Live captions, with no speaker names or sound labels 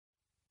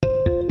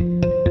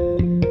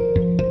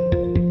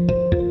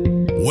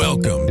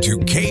Welcome to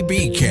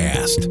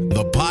KBcast,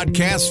 the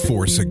podcast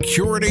for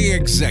security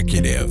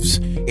executives,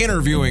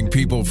 interviewing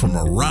people from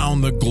around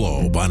the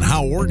globe on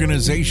how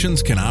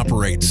organizations can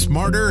operate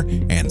smarter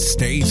and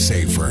stay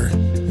safer.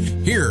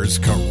 Here's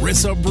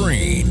Carissa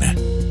Breen.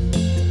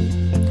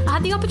 I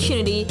had the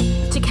opportunity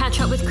to catch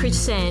up with Chris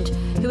Sand,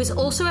 who is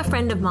also a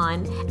friend of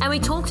mine, and we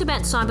talked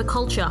about cyber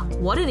culture,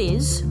 what it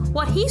is,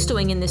 what he's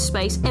doing in this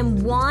space,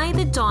 and why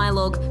the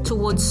dialogue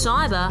towards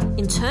cyber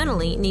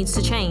internally needs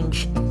to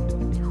change.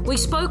 We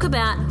spoke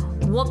about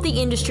what the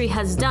industry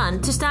has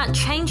done to start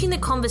changing the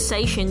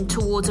conversation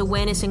towards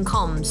awareness and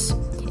comms.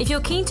 If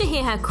you're keen to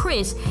hear how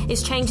Chris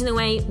is changing the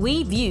way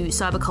we view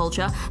cyber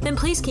culture, then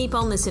please keep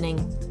on listening.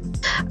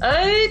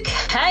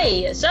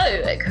 Okay, so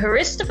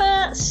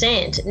Christopher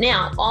Sant.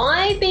 Now,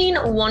 I've been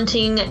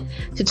wanting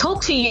to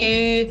talk to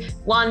you,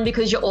 one,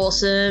 because you're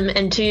awesome,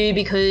 and two,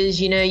 because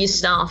you know your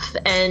stuff.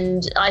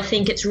 And I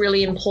think it's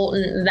really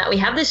important that we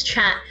have this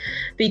chat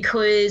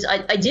because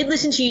I did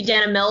listen to you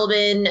down in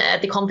Melbourne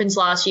at the conference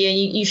last year, and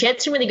you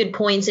shared some really good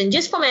points. And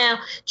just from our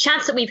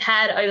chats that we've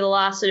had over the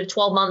last sort of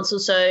 12 months or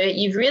so,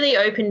 you've really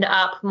opened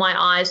up my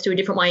eyes to a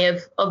different way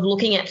of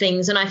looking at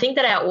things. And I think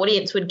that our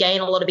audience would gain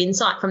a lot of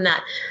insight from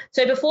that.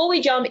 So before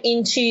we jump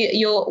into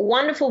your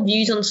wonderful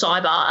views on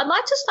cyber, I'd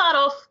like to start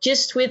off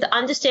just with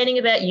understanding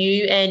about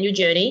you and your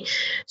journey.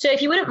 So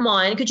if you wouldn't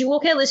mind, could you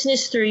walk our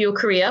listeners through your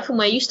career from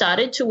where you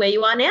started to where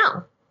you are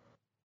now?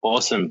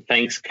 Awesome.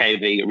 Thanks,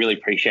 KV. I really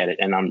appreciate it.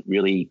 And I'm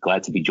really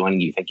glad to be joining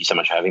you. Thank you so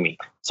much for having me.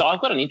 So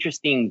I've got an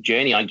interesting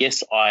journey. I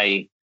guess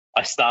I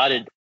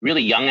started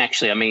really young,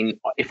 actually. I mean,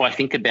 if I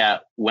think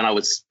about when I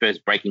was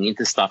first breaking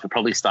into stuff, it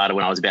probably started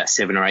when I was about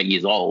 7 or 8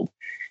 years old.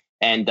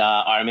 And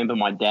I remember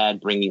my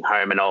dad bringing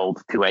home an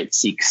old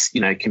 286,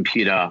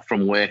 computer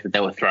from work that they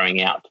were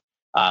throwing out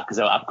because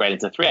they were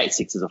upgraded to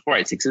 386s or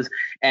 486s.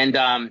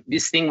 And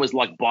this thing was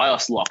like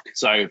BIOS locked.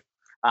 So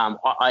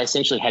I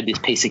essentially had this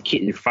piece of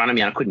kit in front of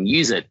me and I couldn't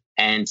use it.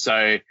 And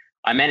so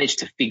I managed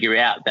to figure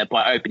out that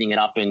by opening it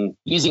up and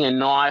using a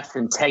knife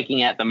and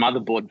taking out the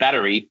motherboard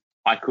battery,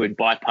 I could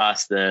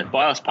bypass the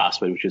BIOS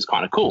password, which was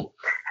kind of cool.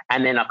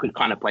 And then I could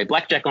kind of play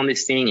blackjack on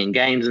this thing and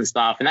games and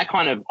stuff. And that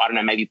kind of, I don't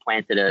know, maybe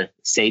planted a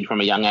seed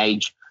from a young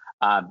age,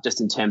 just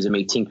in terms of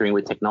me tinkering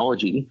with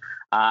technology.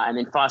 And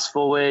then fast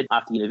forward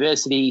after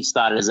university,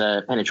 started as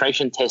a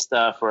penetration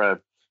tester for a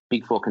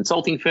Big Four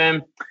consulting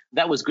firm.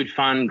 That was good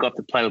fun. Got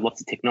to play with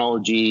lots of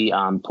technology,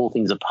 pull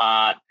things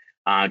apart,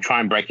 try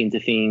and break into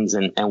things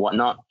and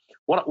whatnot.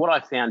 What I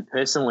found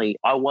personally,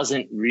 I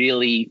wasn't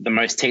really the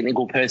most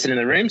technical person in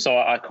the room. So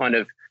I kind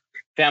of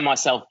found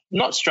myself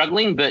not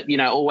struggling, but,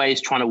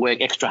 always trying to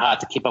work extra hard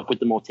to keep up with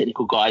the more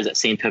technical guys that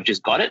seem to have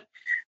just got it.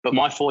 But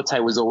my forte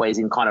was always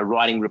in kind of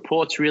writing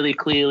reports really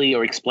clearly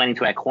or explaining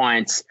to our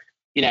clients,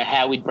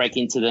 how we'd break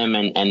into them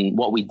and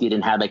what we did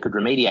and how they could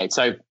remediate.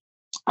 So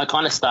I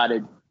kind of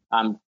started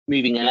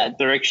moving in that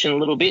direction a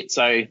little bit.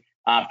 So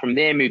from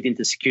there, moved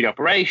into security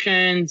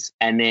operations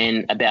and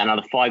then about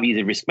another 5 years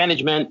of risk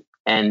management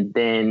and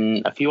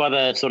then a few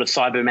other sort of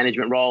cyber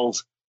management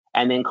roles.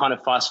 And then kind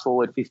of fast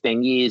forward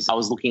 15 years, I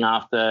was looking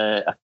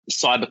after a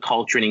cyber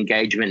culture and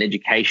engagement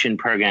education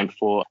program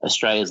for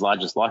Australia's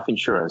largest life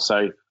insurer.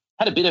 So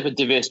had a bit of a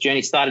diverse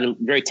journey, started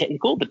very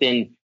technical, but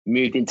then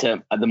moved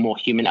into the more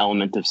human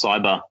element of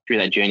cyber through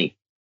that journey.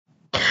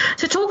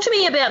 So talk to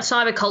me about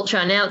cyber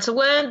culture. Now, it's a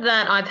word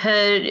that I've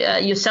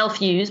heard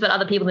yourself use, but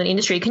other people in the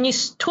industry. Can you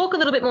talk a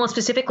little bit more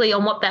specifically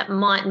on what that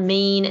might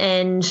mean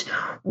and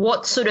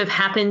what sort of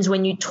happens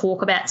when you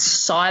talk about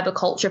cyber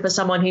culture for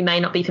someone who may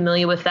not be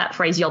familiar with that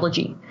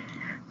phraseology?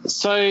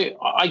 So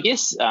I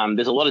guess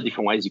there's a lot of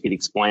different ways you could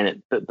explain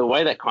it. But the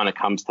way that kind of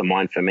comes to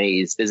mind for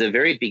me is there's a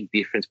very big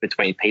difference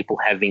between people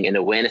having an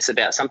awareness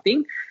about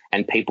something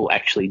and people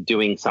actually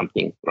doing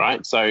something,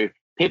 right? So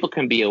people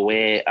can be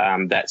aware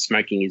that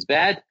smoking is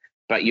bad,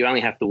 but you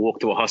only have to walk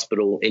to a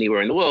hospital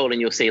anywhere in the world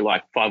and you'll see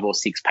like 5 or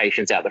 6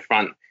 patients out the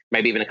front,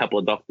 maybe even a couple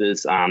of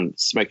doctors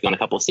smoking on a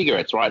couple of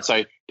cigarettes, right?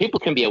 So people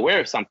can be aware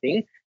of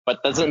something,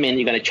 but doesn't mean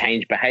you're going to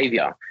change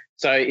behavior.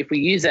 So if we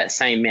use that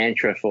same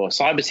mantra for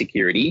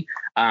cybersecurity,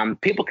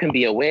 people can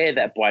be aware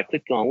that by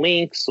clicking on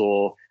links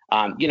or,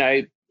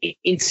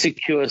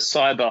 insecure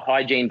cyber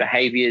hygiene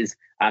behaviors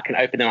can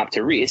open them up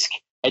to risk.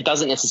 It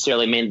doesn't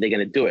necessarily mean they're going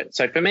to do it.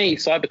 So for me,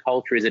 cyber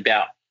culture is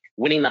about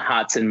winning the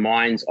hearts and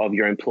minds of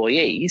your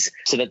employees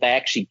so that they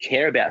actually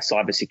care about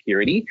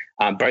cybersecurity,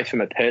 both from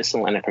a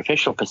personal and a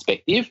professional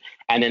perspective,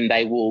 and then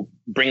they will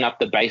bring up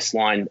the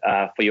baseline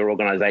for your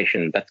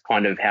organization. That's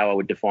kind of how I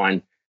would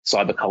define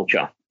cyber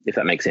culture, if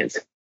that makes sense.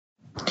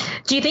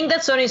 Do you think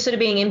that's only sort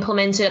of being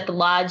implemented at the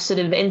large sort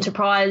of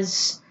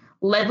enterprise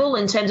level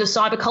in terms of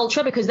cyber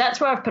culture? Because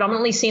that's where I've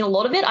predominantly seen a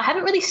lot of it. I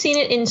haven't really seen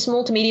it in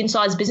small to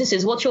medium-sized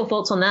businesses. What's your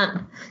thoughts on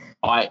that?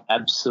 I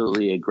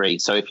absolutely agree.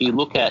 So if you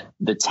look at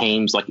the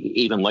teams, like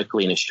even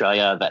locally in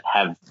Australia, that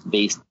have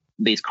these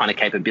these kind of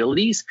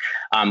capabilities.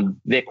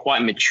 They're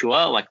quite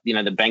mature. Like,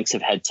 the banks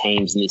have had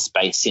teams in this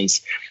space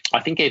since, I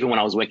think even when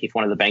I was working for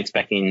one of the banks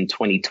back in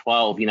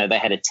 2012, they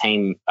had a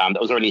team that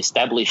was already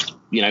established,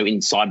 in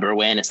cyber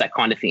awareness, that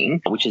kind of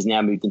thing, which has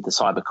now moved into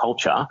cyber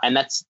culture. And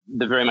that's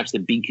very much the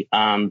big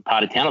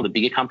part of town, or the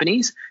bigger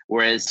companies,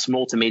 whereas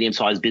small to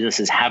medium-sized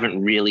businesses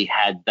haven't really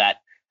had that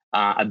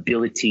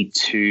ability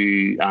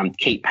to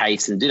keep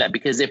pace and do that,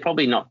 because they're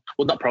probably not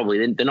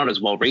they're not as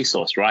well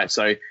resourced, right?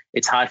 So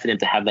it's hard for them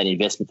to have that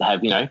investment, to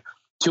have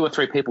 2 or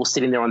 3 people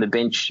sitting there on the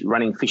bench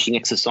running phishing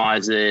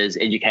exercises,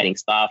 educating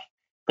staff,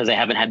 because they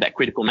haven't had that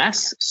critical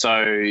mass. So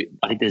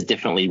I think there's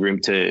definitely room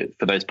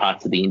for those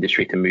parts of the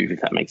industry to move,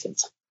 if that makes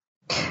sense.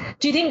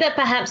 Do you think that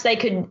perhaps they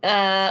could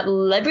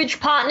leverage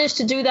partners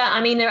to do that?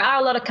 I mean, there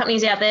are a lot of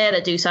companies out there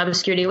that do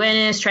cybersecurity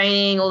awareness,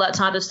 training, all that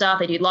type of stuff.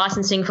 They do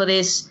licensing for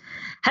this.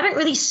 Haven't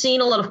really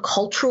seen a lot of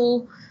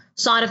cultural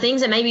side of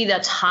things, and maybe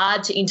that's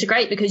hard to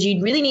integrate because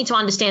you really need to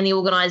understand the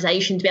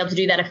organization to be able to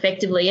do that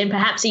effectively, and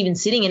perhaps even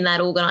sitting in that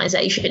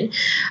organization.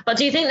 But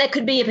do you think that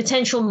could be a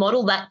potential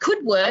model that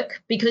could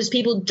work, because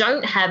people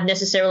don't have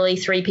necessarily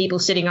 3 people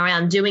sitting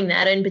around doing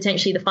that and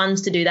potentially the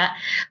funds to do that?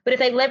 But if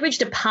they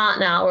leveraged a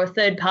partner or a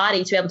third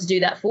party to be able to do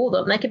that for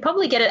them, they could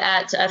probably get it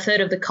at a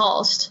third of the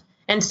cost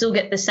and still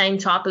get the same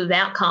type of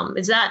outcome.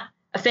 Is that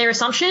a fair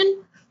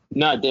assumption?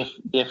 No,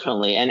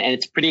 definitely. And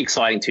it's pretty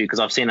exciting too, because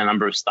I've seen a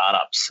number of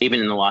startups, even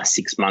in the last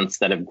 6 months,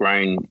 that have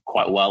grown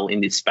quite well in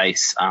this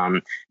space,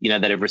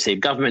 that have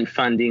received government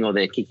funding, or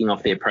they're kicking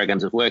off their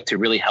programs of work to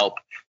really help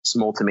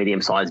small to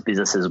medium-sized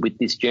businesses with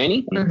this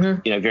journey.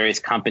 Mm-hmm. Various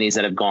companies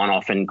that have gone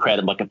off and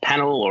created like a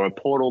panel or a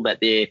portal that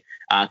their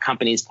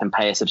companies can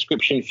pay a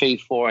subscription fee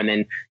for, and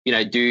then,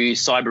 do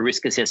cyber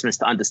risk assessments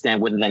to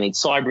understand whether they need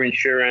cyber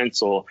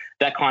insurance or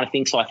that kind of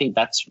thing. So I think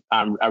that's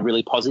a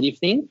really positive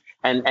thing.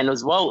 And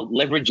as well,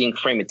 leveraging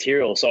free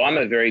material. So I'm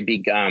a very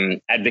big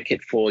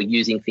advocate for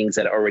using things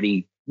that are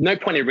already, no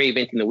point in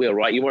reinventing the wheel,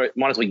 right? You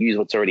might as well use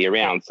what's already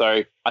around.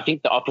 So I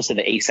think the Office of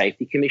the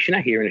E-Safety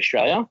Commissioner here in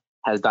Australia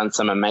has done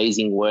some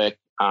amazing work,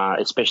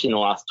 especially in the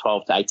last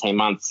 12 to 18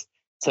 months,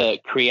 to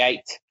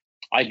create,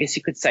 I guess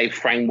you could say,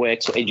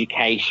 frameworks or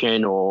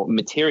education or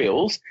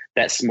materials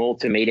that small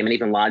to medium and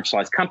even large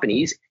size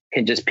companies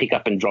can just pick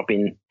up and drop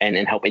in and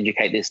help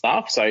educate their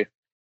staff. So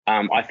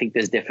I think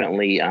there's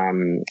definitely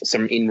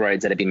some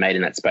inroads that have been made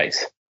in that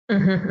space.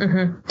 Mm-hmm,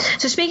 mm-hmm.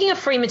 So speaking of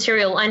free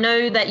material, I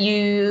know that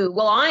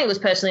I was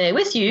personally there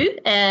with you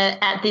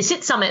at the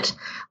SIT Summit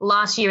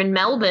last year in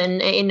Melbourne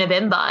in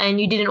November,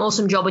 and you did an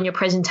awesome job on your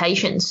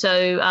presentation.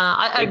 So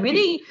I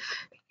really,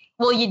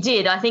 well, you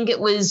did. I think it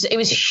was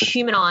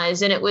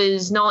humanized, and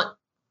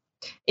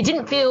it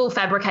didn't feel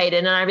fabricated,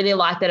 and I really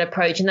like that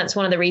approach, and that's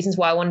one of the reasons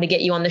why I wanted to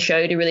get you on the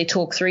show to really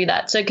talk through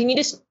that. So can you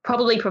just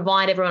probably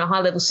provide everyone a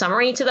high-level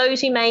summary to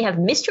those who may have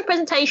missed your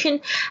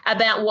presentation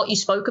about what you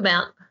spoke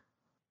about?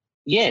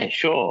 Yeah,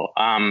 sure.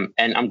 And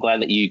I'm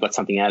glad that you got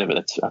something out of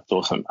it. That's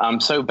awesome.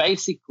 So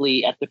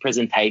basically at the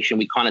presentation,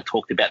 we kind of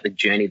talked about the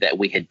journey that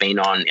we had been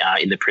on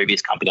in the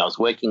previous company I was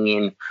working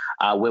in,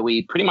 where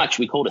we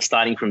called it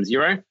starting from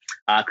zero,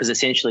 because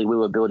essentially we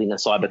were building a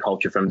cyber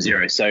culture from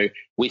zero. So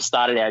we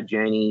started our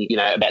journey,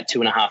 about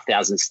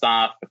 2,500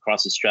 staff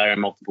across Australia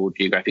and multiple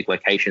geographic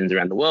locations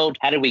around the world.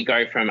 How did we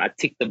go from a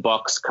tick the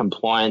box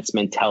compliance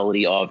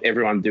mentality of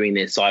everyone doing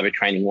their cyber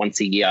training once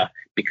a year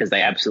because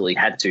they absolutely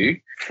had to,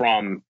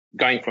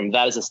 going from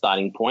that as a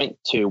starting point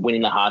to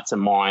winning the hearts and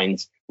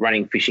minds,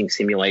 running phishing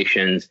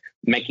simulations,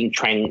 making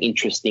training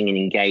interesting and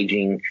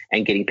engaging,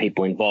 and getting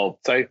people involved.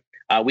 So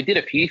we did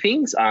a few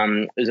things.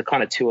 It was a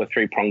kind of 2 or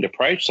 3 pronged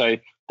approach. So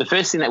the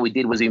first thing that we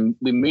did was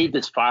we moved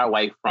as far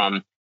away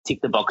from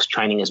tick the box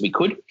training as we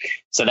could.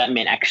 So that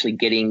meant actually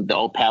getting the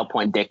old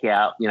PowerPoint deck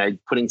out,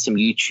 putting some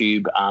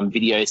YouTube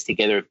videos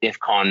together of DEF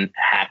CON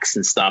hacks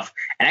and stuff,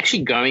 and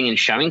actually going and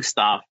showing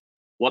staff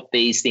what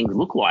these things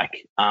look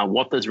like.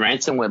 What does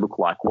ransomware look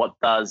like? What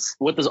does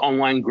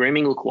online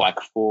grooming look like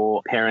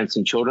for parents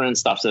and children and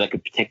stuff, so they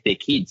could protect their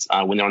kids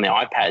when they're on their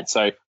iPad?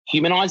 So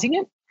humanizing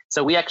it.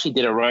 So we actually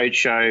did a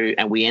roadshow,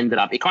 and we ended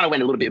up, it kind of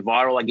went a little bit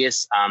viral, I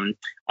guess.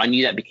 I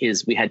knew that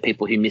because we had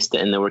people who missed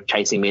it and they were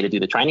chasing me to do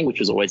the training, which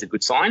was always a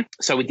good sign.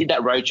 So we did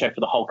that roadshow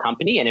for the whole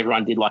company, and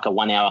everyone did like a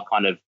 1-hour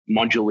kind of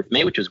module with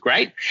me, which was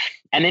great.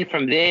 And then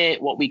from there,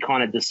 what we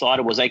kind of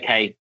decided was,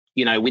 okay,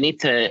 we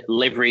need to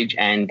leverage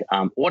and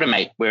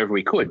automate wherever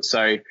we could.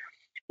 So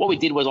what we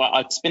did was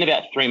I spent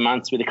about 3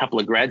 months with a couple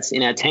of grads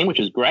in our team, which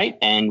was great.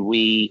 And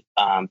we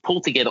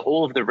pulled together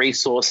all of the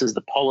resources,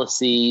 the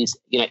policies,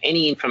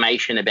 any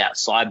information about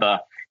cyber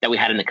that we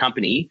had in the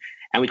company.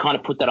 And we kind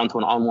of put that onto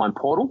an online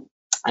portal,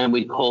 and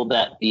we called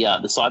that the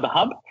Cyber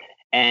Hub.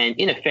 And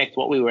in effect,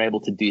 what we were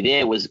able to do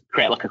there was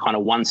create like a kind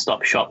of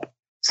one-stop shop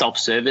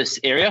self-service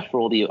area for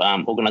all the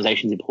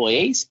organization's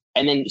employees.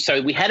 And then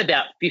so we had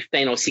about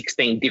 15 or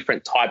 16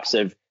 different types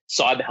of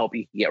cyber help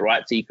you could get,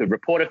 right? So you could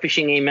report a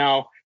phishing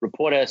email,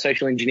 report a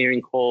social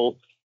engineering call,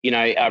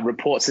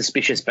 report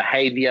suspicious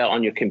behavior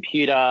on your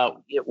computer,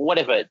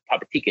 whatever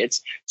type of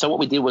tickets. So what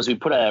we did was we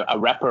put a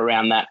wrapper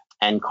around that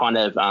and kind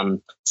of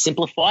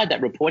simplified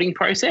that reporting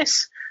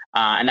process.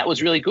 And that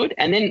was really good.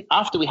 And then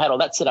after we had all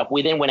that set up,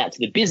 we then went out to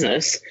the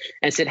business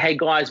and said, hey,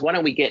 guys, why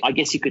don't we get, I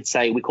guess you could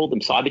say, we called them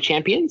cyber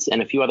champions,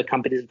 and a few other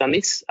companies have done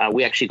this.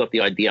 We actually got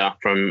the idea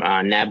from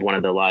NAB, one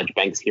of the large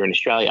banks here in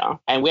Australia.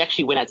 And we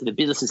actually went out to the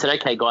business and said,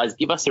 okay, guys,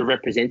 give us a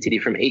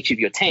representative from each of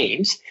your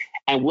teams,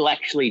 and we'll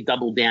actually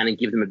double down and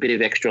give them a bit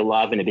of extra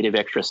love and a bit of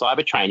extra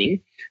cyber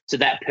training, so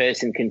that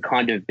person can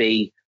kind of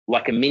be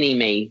like a mini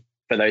me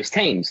for those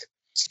teams.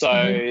 So,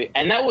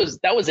 and that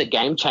was a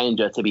game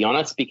changer, to be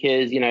honest,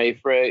 because,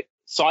 for a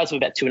size of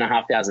about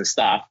 2,500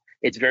 staff,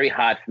 it's very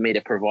hard for me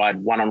to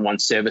provide one-on-one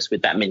service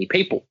with that many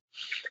people.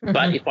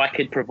 But if I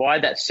could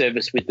provide that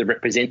service with the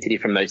representative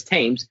from those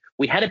teams,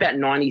 we had about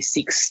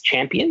 96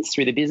 champions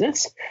through the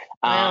business.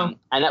 Wow.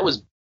 And that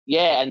was,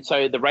 and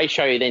so the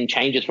ratio then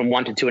changes from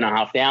 1 to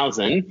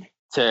 2,500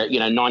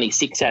 to,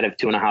 96 out of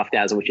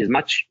 2,500, which is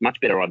much, much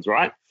better odds,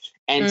 right?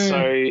 And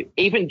so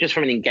even just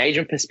from an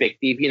engagement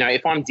perspective,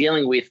 if I'm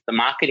dealing with the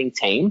marketing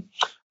team,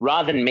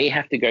 rather than me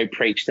have to go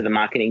preach to the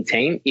marketing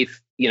team,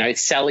 if,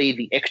 Sally,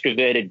 the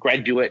extroverted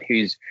graduate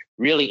who's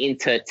really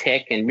into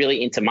tech and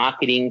really into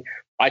marketing,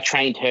 I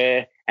trained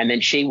her, and then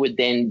she would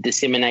then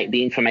disseminate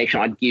the information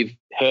I'd give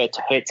her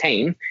to her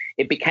team.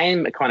 It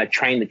became a kind of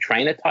train the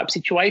trainer type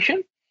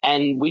situation.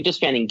 And we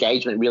just found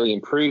engagement really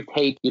improved.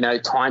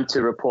 Time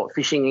to report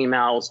phishing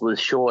emails was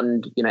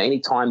shortened.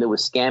 Anytime there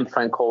was scam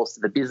phone calls to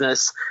the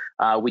business,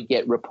 we'd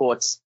get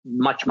reports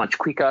much, much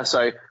quicker.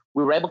 So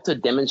we were able to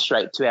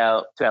demonstrate to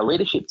our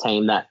leadership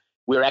team that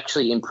we're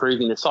actually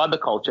improving the cyber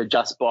culture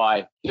just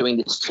by doing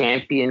this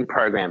champion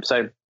program.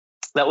 So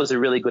that was a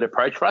really good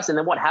approach for us. And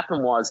then what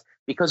happened was,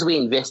 because we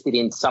invested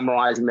in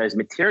summarizing those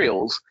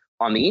materials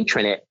on the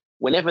intranet,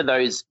 whenever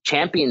those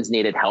champions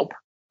needed help,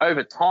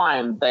 over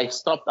time, they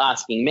stopped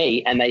asking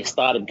me and they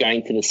started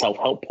going to the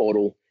self-help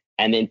portal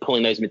and then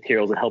pulling those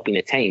materials and helping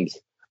their teams.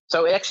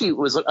 So it actually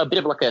was a bit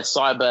of like a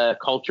cyber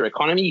culture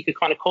economy, you could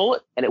kind of call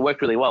it, and it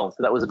worked really well.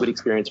 So that was a good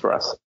experience for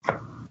us.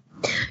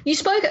 You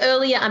spoke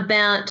earlier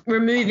about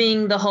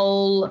removing the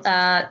whole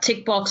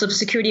tick box of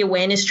security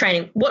awareness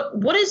training.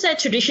 What does that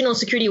traditional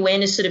security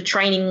awareness sort of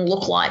training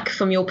look like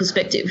from your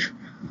perspective?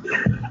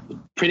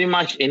 Pretty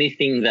much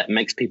anything that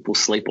makes people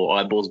sleep or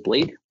eyeballs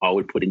bleed, I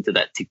would put into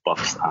that tick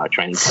box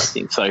training type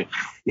thing. So,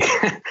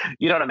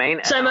 you know what I mean?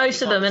 So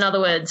most of them, in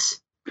other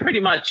words. Pretty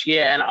much,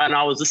 yeah. And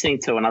I was listening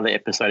to another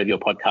episode of your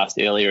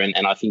podcast earlier,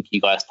 and I think you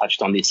guys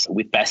touched on this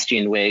with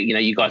Bastian, where,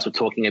 you guys were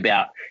talking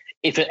about,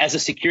 as a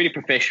security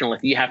professional,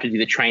 if you have to do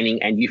the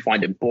training and you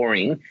find it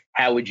boring,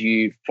 how would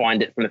you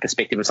find it from the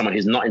perspective of someone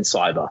who's not in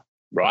cyber,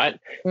 right?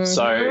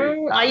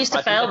 So I used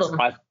to fail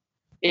them.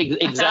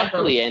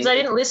 Exactly. Because I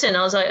didn't listen.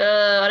 I was like,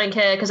 I don't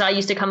care, because I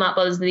used to come up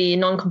as the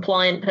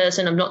non-compliant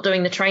person of not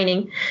doing the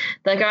training.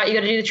 They're like, all right, you got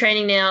to do the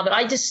training now. But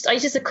I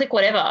used to click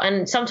whatever.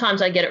 And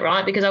sometimes I get it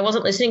right because I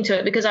wasn't listening to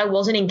it, because I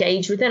wasn't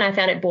engaged with it. And I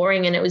found it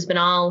boring and it was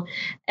banal.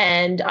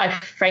 And I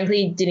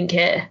frankly didn't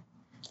care.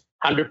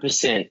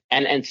 100%.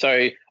 And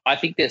so I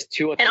think there's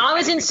two. And I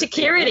was in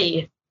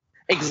security.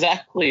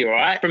 Exactly,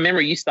 right. From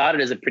memory, you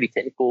started as a pretty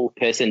technical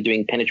person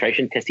doing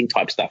penetration testing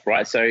type stuff,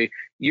 right? So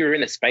you're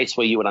in a space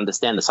where you would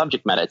understand the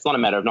subject matter. It's not a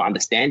matter of not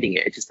understanding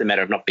it. It's just a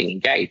matter of not being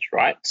engaged,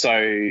 right? So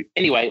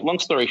anyway, long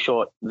story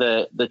short,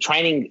 the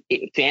training,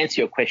 to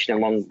answer your question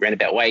in a long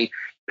roundabout way,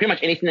 pretty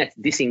much anything that's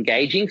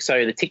disengaging.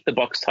 So the tick the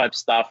box type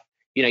stuff,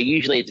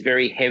 usually it's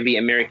very heavy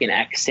American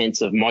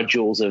accents of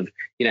modules of,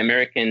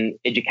 American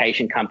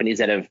education companies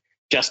that have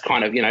just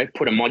kind of,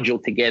 put a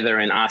module together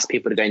and ask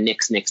people to go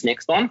next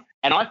on.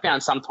 And I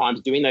found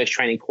sometimes doing those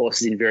training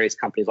courses in various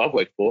companies I've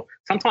worked for,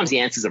 sometimes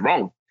the answers are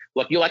wrong.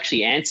 Like, you'll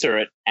actually answer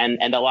it and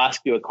they'll ask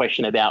you a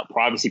question about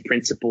privacy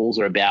principles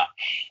or about,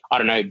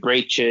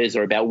 breaches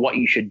or about what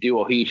you should do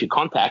or who you should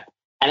contact.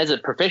 And as a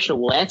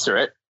professional, we'll answer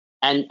it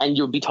and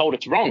you'll be told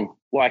it's wrong.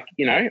 Like,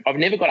 I've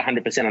never got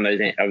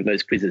 100% on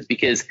those quizzes,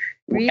 because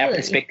our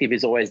perspective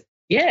is always,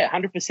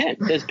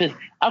 100%.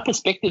 Our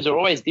perspectives are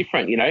always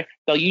different.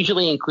 They'll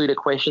usually include a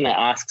question that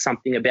asks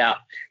something about,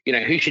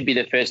 who should be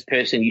the first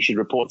person you should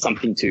report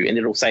something to. And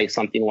it'll say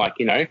something like,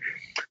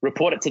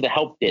 report it to the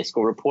help desk,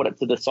 or report it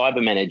to the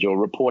cyber manager, or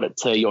report it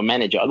to your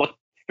manager. Look,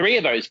 3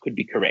 of those could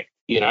be correct,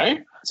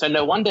 So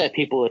no wonder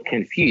people are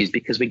confused,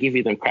 because we're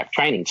giving them crap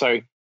training. So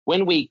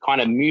when we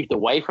kind of moved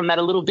away from that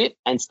a little bit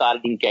and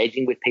started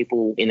engaging with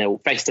people in a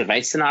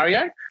face-to-face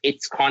scenario,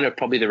 it's kind of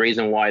probably the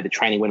reason why the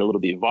training went a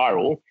little bit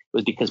viral,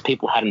 was because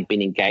people hadn't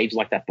been engaged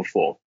like that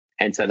before.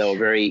 And so they were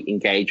very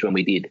engaged when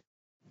we did.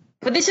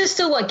 But this is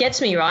still what gets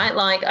me, right?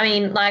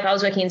 I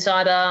was working in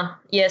cyber.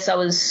 Yes, I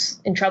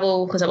was in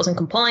trouble because I wasn't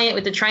compliant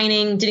with the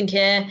training, didn't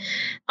care.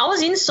 I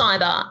was in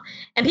cyber,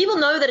 and people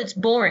know that it's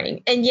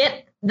boring, and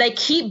yet they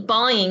keep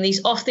buying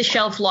these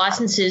off-the-shelf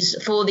licenses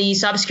for the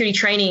cybersecurity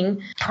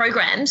training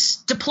programs,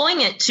 deploying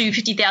it to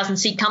 50,000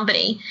 seat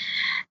company.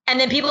 And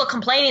then people are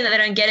complaining that they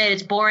don't get it.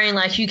 It's boring.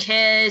 Like, who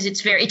cares?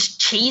 It's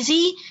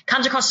cheesy,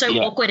 comes across so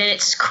awkward, and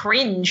it's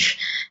cringe.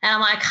 And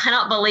I'm like, I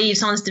cannot believe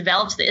someone's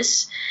developed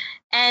this.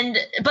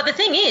 But the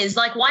thing is,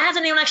 like, why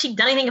hasn't anyone actually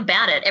done anything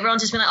about it?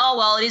 Everyone's just been like, oh,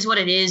 well, it is what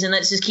it is, and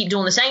let's just keep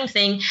doing the same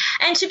thing.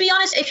 And to be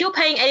honest, if you're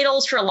paying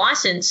 $80 for a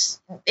license,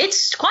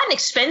 it's quite an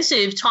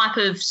expensive type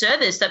of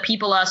service that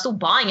people are still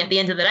buying at the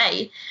end of the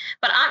day,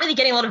 but aren't really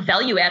getting a lot of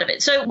value out of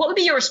it. So what would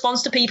be your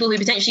response to people who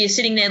potentially are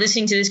sitting there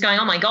listening to this going,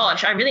 oh my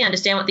gosh, I really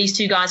understand what these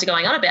two guys are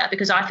going on about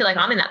because I feel like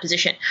I'm in that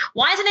position.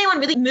 Why isn't anyone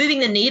really moving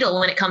the needle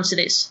when it comes to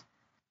this?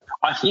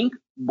 I think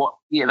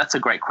that's a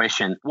great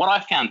question. What I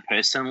found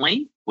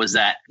personally was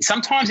that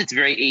sometimes it's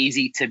very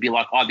easy to be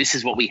like, oh, this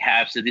is what we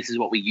have, so this is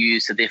what we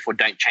use, so therefore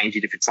don't change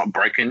it if it's not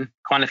broken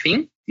kind of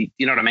thing.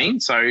 You know what I mean?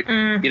 So,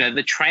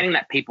 the training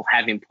that people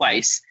have in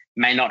place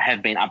may not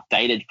have been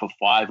updated for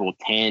 5 or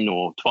 10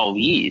 or 12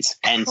 years.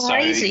 And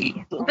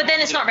crazy. But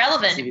then it's not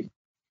relevant.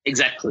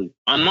 Exactly.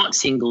 I'm not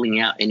singling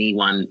out any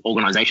one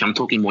organisation. I'm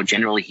talking more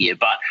generally here.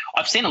 But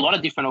I've seen a lot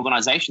of different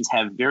organisations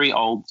have very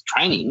old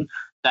training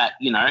that,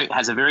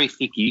 has a very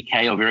thick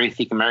UK or very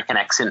thick American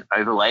accent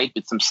overlaid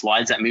with some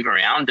slides that move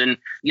around and,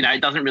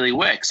 it doesn't really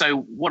work. So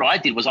what I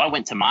did was I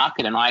went to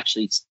market and I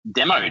actually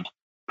demoed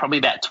probably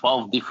about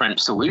 12 different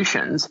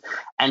solutions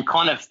and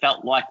kind of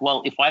felt like,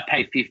 well, if I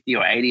pay $50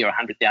 or $80 or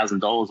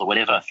 $100,000 or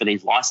whatever for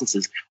these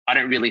licenses, I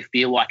don't really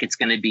feel like it's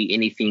going to be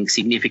anything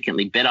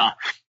significantly better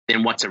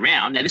than what's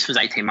around. Now, this was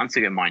 18 months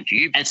ago, mind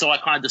you. And so I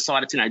kind of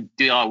decided to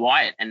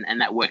DIY it and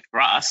that worked for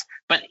us.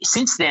 But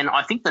since then,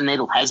 I think the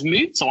needle has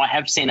moved. So I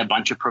have seen a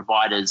bunch of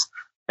providers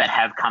that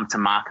have come to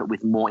market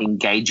with more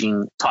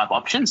engaging type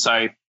options.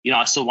 So,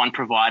 I saw one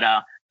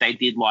provider, they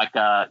did like,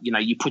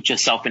 you put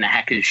yourself in a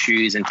hacker's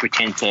shoes and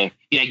pretend to,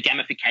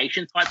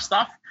 gamification type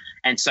stuff.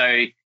 And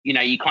so,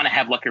 you kind of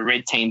have like a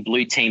red team,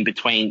 blue team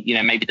between,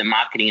 maybe the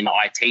marketing and the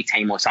IT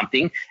team or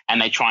something,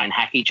 and they try and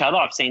hack each other.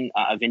 I've seen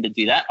a vendor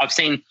do that. I've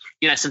seen,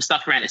 some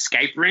stuff around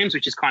escape rooms,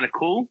 which is kind of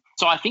cool.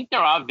 So I think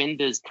there are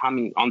vendors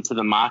coming onto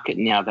the market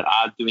now that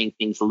are doing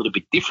things a little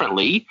bit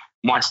differently.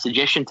 My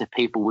suggestion to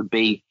people would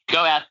be go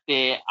out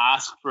there,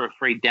 ask for a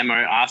free demo,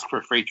 ask for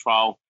a free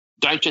trial.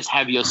 Don't just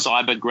have your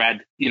cyber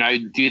grad,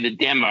 do the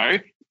demo,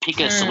 pick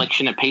a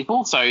selection of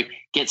people. So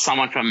get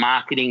someone from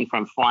marketing,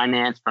 from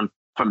finance, from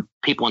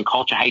people in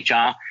culture,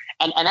 HR,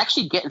 and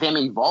actually get them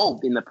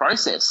involved in the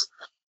process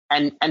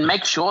and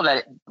make sure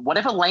that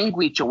whatever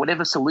language or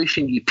whatever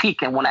solution you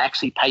pick and want to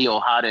actually pay your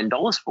hard-earned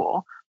dollars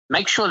for,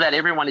 make sure that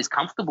everyone is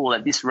comfortable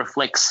that this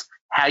reflects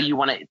how you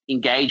want to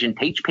engage and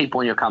teach people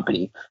in your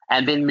company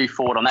and then move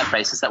forward on that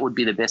basis. That would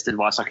be the best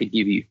advice I could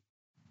give you.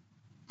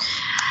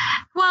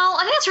 Well,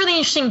 I think that's a really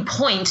interesting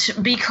point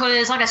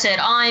because, like I said,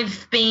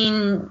 I've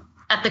been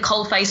at the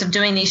coalface of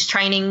doing these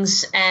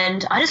trainings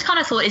and I just kind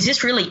of thought, is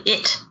this really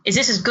it? Is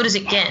this as good as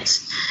it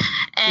gets?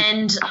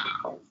 And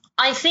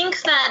I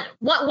think that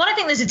what I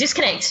think there's a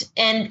disconnect,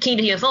 and keen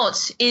to hear your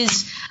thoughts,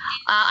 is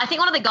I think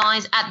one of the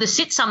guys at the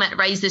SIT Summit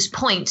raised this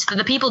point that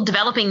the people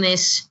developing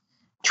this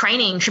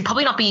training should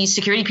probably not be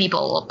security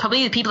people, or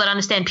probably the people that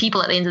understand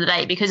people at the end of the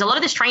day, because a lot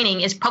of this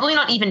training is probably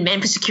not even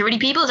meant for security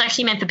people. It's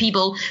actually meant for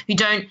people who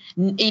don't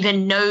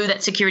even know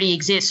that security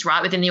exists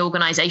right within the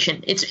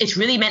organization. It's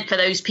really meant for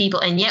those people.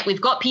 And yet we've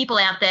got people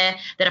out there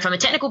that are from a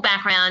technical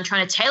background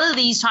trying to tailor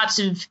these types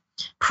of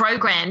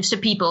programs to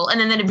people,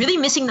 and then they're really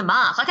missing the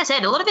mark. Like I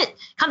said, a lot of it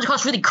comes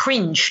across really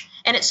cringe,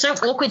 and it's so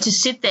awkward to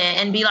sit there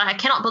and be like, I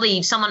cannot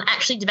believe someone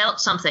actually developed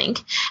something,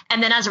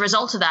 and then as a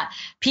result of that,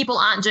 people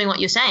aren't doing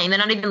what you're saying. They're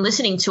not even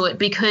listening to it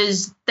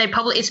because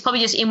it's probably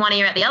just in one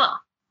ear out the other.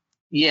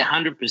 Yeah,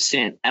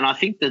 100%. And I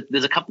think that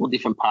there's a couple of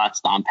different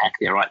parts to unpack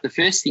there, right? The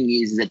first thing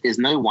is that there's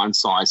no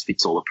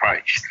one-size-fits-all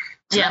approach.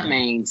 So that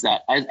means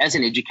that as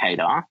an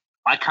educator,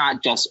 I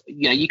can't just,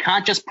 you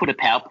can't just put a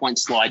PowerPoint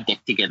slide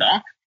deck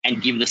together and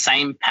give the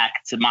same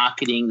pack to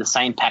marketing, the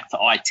same pack to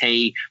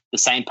IT, the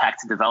same pack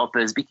to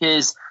developers,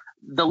 because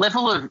the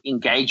level of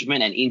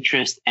engagement and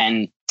interest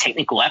and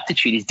technical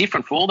aptitude is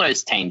different for all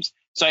those teams.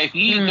 So if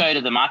you go to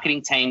the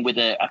marketing team with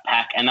a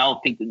pack and they'll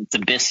think that it's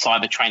the best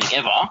cyber training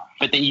ever,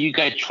 but then you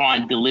go try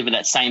and deliver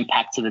that same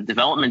pack to the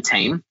development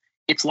team,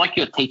 it's like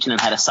you're teaching them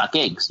how to suck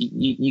eggs.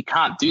 You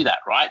can't do that,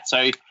 right?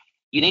 So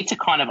you need to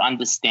kind of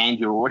understand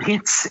your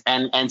audience.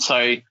 And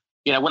so,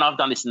 when I've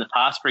done this in the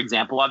past, for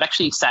example, I've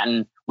actually sat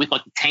in with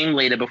like the team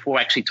leader before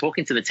actually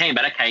talking to the team.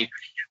 But okay,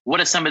 what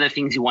are some of the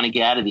things you want to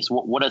get out of this?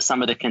 What are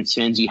some of the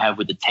concerns you have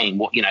with the team?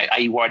 What, are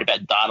you worried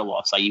about data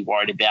loss? Are you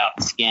worried about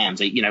scams?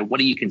 What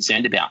are you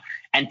concerned about?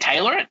 And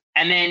tailor it.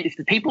 And then if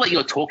the people that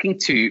you're talking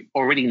to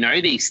already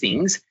know these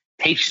things,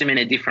 teach them in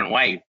a different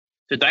way.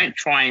 So don't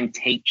try and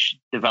teach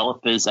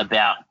developers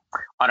about,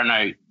 I don't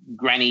know,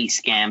 granny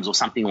scams or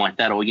something like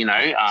that, or do you know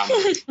what I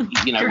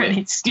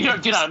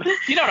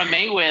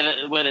mean?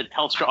 Where the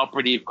Telstra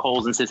operative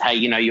calls and says, hey,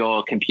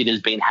 your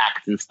computer's been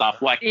hacked and stuff.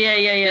 Like, yeah.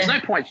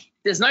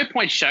 There's no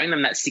point showing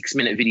them that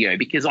 6-minute video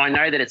because I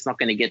know that it's not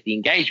going to get the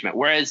engagement.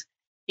 Whereas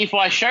if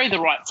I show the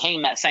right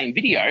team that same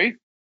video,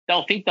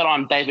 they'll think that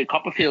I'm David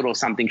Copperfield or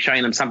something,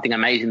 showing them something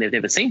amazing they've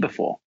never seen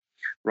before.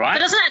 right? But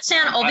doesn't that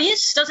sound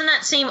obvious? Doesn't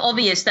that seem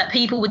obvious that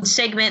people would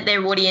segment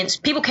their audience?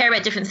 People care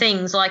about different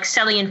things, like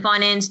Sally in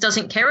finance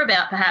doesn't care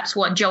about perhaps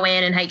what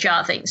Joanne in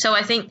HR think. So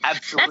I think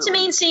that to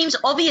me seems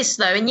obvious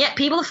though, and yet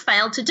people have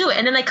failed to do it.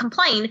 And then they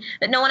complain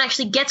that no one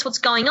actually gets what's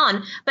going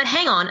on. But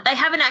hang on, they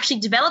haven't actually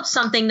developed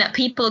something that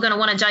people are going to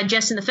want to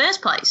digest in the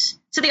first place.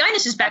 So the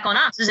onus is back on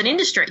us as an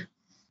industry.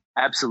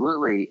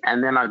 Absolutely.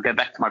 And then I go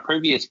back to my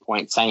previous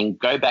point saying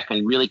go back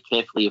and really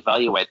carefully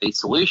evaluate these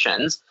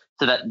solutions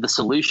so that the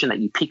solution that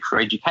you pick for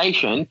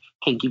education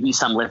can give you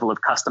some level of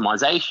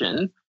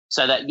customization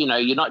so that, you know,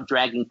 you're not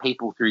dragging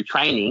people through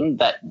training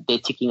that they're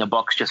ticking a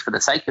box just for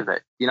the sake of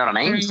it. You know what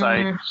I mean?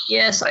 So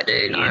yes, I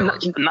do.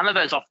 None of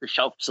those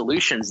off-the-shelf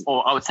solutions,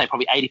 or I would say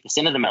probably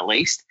 80% of them at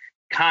least,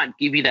 can't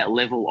give you that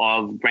level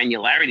of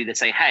granularity to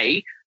say,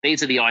 hey,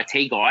 these are the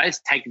IT guys,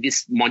 take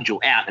this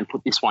module out and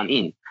put this one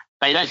in.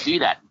 They don't do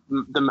that.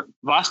 The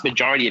vast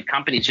majority of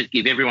companies just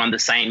give everyone the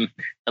same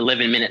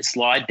 11-minute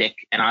slide deck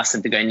and ask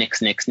them to go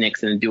next,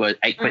 and do an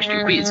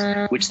 8-question quiz,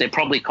 which they're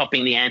probably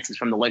copying the answers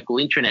from the local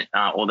intranet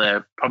or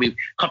they're probably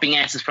copying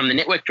answers from the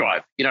network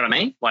drive. You know what I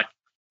mean? Like,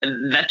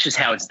 that's just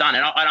how it's done.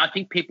 And I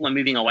think people are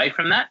moving away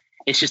from that.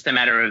 It's just a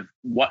matter of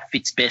what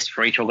fits best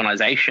for each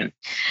organization.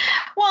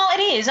 Well,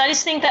 it is. I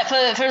just think that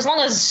for as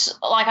long as,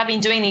 like, I've been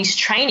doing these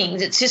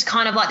trainings, it's just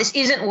kind of like, this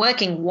isn't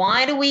working.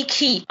 Why do we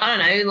keep, I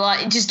don't know,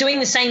 like just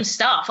doing the same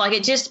stuff? Like,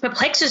 it just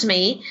perplexes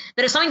me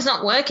that if something's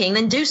not working,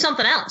 then do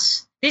something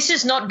else. This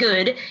is not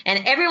good.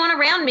 And everyone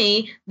around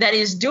me that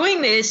is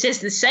doing this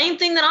says the same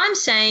thing that I'm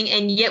saying,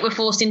 and yet we're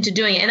forced into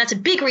doing it. And that's a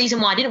big reason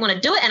why I didn't want to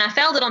do it. And I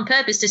failed it on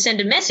purpose to send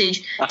a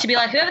message to be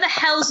like, whoever the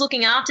hell's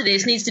looking after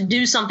this needs to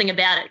do something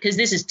about it because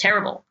this is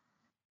terrible.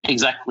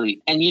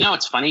 Exactly. And, you know,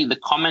 it's funny, the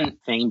common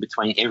theme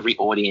between every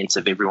audience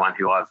of everyone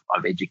who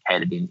I've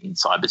educated in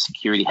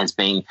cybersecurity has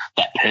been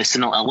that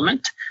personal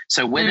element.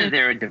 So whether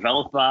they're a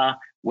developer,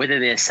 whether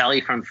they're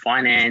Sally from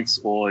finance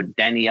or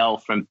Danielle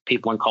from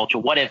people and culture,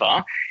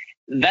 whatever,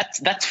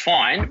 that's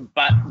fine.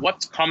 But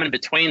what's common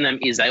between them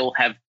is they all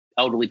have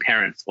elderly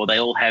parents, or they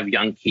all have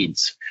young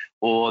kids,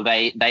 or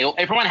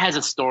everyone has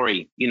a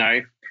story. You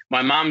know,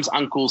 my mum's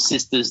uncle's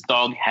sister's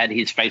dog had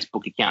his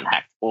Facebook account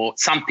hacked or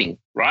something,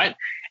 right?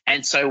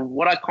 And so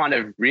what I kind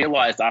of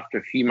realized after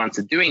a few months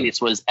of doing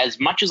this was, as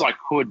much as I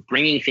could,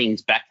 bringing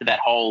things back to that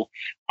whole,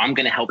 I'm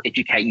going to help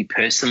educate you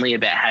personally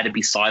about how to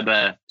be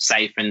cyber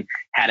safe and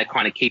how to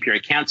kind of keep your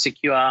account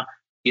secure,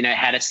 you know,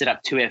 how to set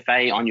up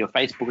 2FA on your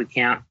Facebook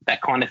account,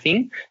 that kind of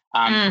thing.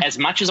 As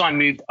much as I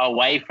moved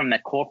away from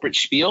that corporate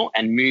spiel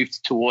and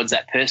moved towards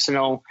that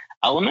personal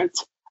element,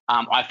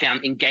 I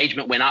found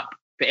engagement went up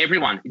for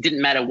everyone. It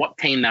didn't matter what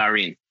team they were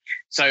in.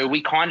 So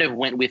we kind of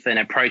went with an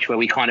approach where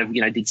we kind of,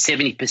 you know, did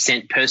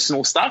 70%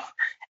 personal stuff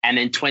and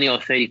then 20 or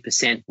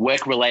 30%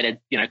 work-related,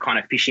 you know, kind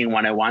of phishing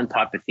 101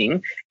 type of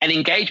thing. And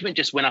engagement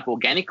just went up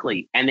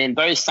organically. And then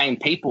those same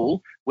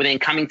people were then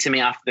coming to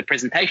me after the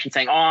presentation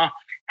saying, oh,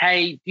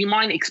 hey, do you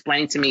mind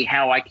explaining to me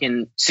how I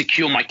can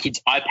secure my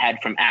kid's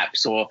iPad from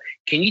apps? Or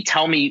can you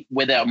tell me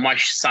whether my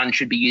son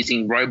should be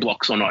using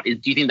Roblox or not? Do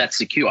you think that's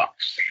secure?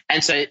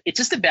 And so it's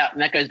just about,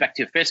 and that goes back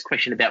to your first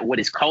question about what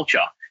is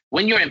culture.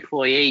 When your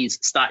employees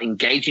start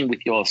engaging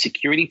with your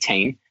security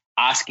team,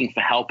 asking for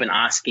help and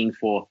asking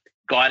for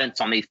guidance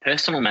on these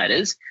personal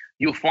matters,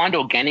 you'll find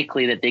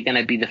organically that they're going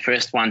to be the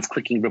first ones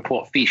clicking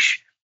report phish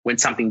when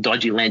something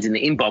dodgy lands in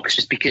the inbox,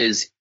 just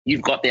because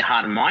you've got their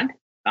heart and mind.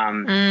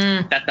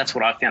 That's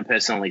what I found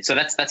personally. So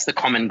that's the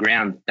common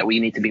ground that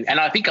we need to be. And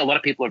I think a lot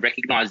of people have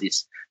recognized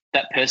this,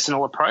 that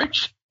personal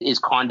approach is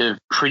kind of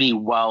pretty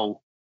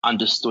well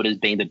understood as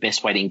being the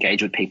best way to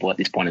engage with people at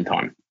this point in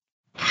time.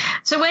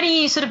 So where do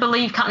you sort of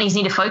believe companies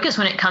need to focus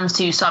when it comes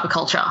to cyber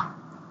culture?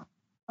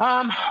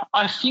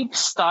 I think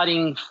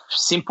starting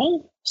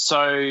simple.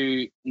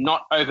 So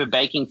not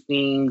overbaking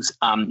things,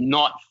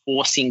 not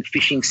forcing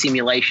phishing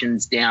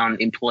simulations down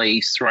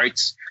employees'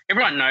 throats.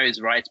 Everyone knows,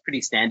 right? It's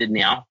pretty standard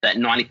now that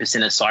 90%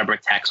 of cyber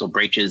attacks or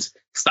breaches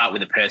start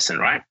with a person,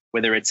 right?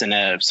 Whether it's in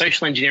a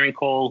social engineering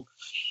call,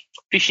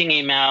 phishing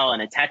email,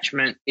 an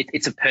attachment,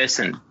 it's a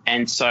person.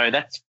 And so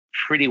that's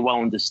pretty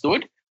well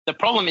understood. The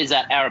problem is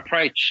that our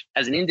approach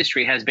as an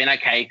industry has been,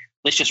 okay,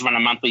 let's just run a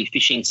monthly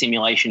phishing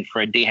simulation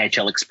for a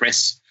DHL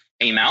Express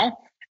email,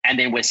 and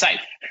then we're safe.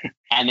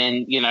 And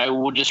then, you know,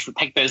 we'll just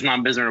take those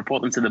numbers and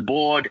report them to the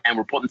board and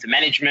report them to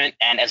management.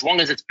 And as long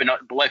as it's below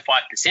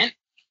 5%,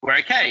 we're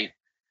okay.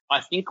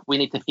 I think we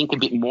need to think a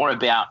bit more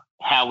about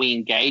how we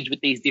engage with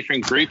these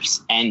different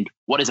groups and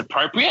what is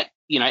appropriate.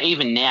 You know,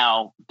 even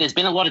now, there's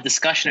been a lot of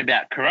discussion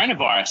about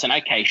coronavirus and,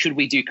 okay, should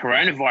we do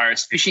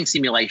coronavirus phishing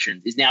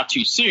simulations? Is now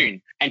too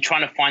soon? And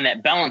trying to find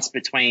that balance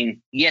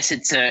between, yes,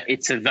 it's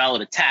a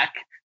valid attack,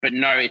 but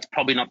no, it's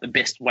probably not the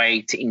best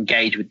way to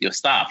engage with your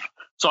staff.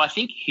 So I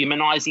think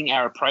humanizing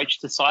our approach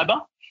to cyber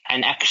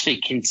and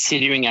actually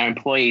considering our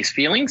employees'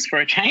 feelings for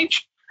a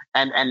change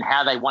and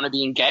how they want to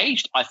be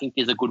engaged, I think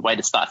is a good way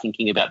to start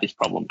thinking about this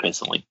problem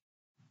personally.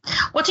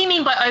 What do you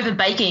mean by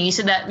overbaking?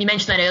 You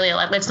mentioned that earlier,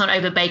 like let's not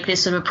overbake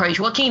this sort of approach.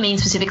 What do you mean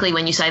specifically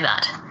when you say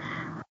that?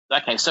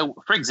 Okay, so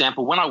for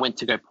example, when I went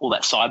to go pull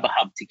that cyber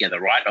hub together,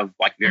 right, of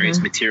like various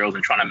materials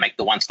and trying to make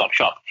the one-stop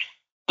shop,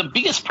 the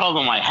biggest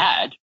problem I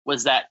had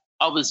was that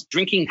I was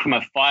drinking from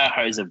a fire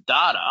hose of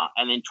data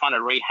and then trying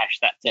to rehash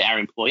that to our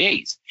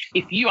employees.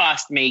 If you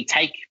asked me,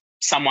 take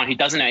someone who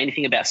doesn't know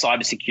anything about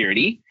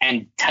cybersecurity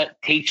and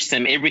teach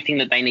them everything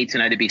that they need to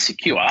know to be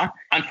secure,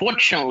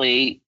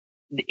 unfortunately,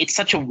 it's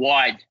such a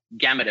wide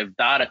gamut of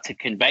data to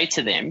convey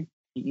to them.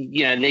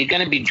 You know, they're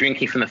going to be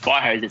drinking from the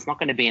fire hose. It's not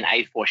going to be an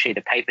A4 sheet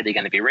of paper they're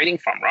going to be reading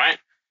from, right?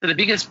 So the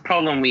biggest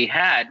problem we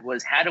had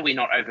was, how do we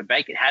not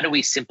overbake it? How do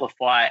we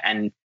simplify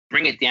and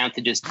bring it down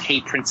to just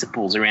key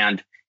principles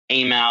around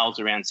emails,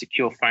 around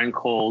secure phone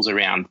calls,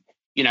 around,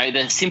 you know,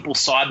 the simple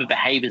cyber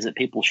behaviors that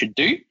people should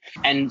do?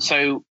 And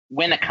so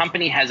when a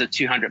company has a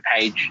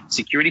 200-page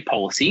security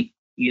policy,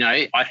 you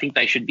know, I think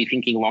they should be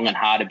thinking long and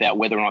hard about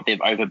whether or not they've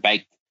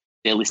overbaked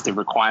their list of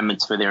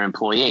requirements for their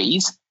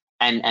employees.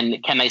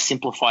 And can they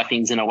simplify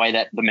things in a way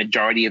that the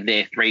majority of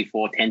their 3,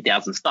 4,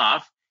 10,000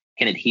 staff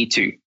can adhere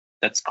to?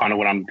 That's kind of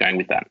what I'm going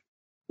with that.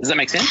 Does that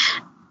make sense?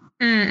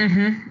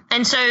 Mm-hmm.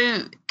 And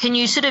so can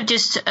you sort of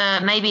just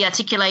maybe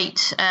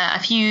articulate a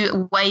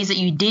few ways that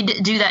you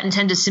did do that in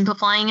terms of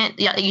simplifying it?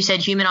 You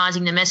said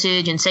humanizing the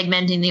message and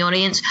segmenting the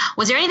audience.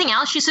 Was there anything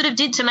else you sort of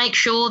did to make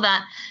sure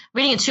that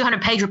reading a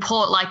 200-page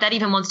report like that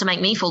even wants to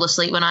make me fall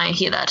asleep when I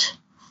hear that?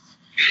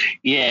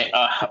 Yeah,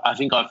 I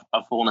think I've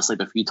fallen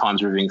asleep a few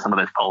times reviewing some of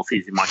those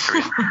policies in my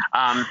career.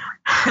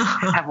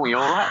 Haven't we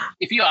all? Right?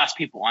 If you ask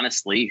people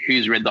honestly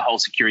who's read the whole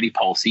security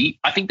policy,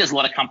 I think there's a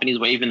lot of companies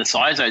where even the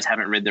CISOs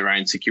haven't read their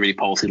own security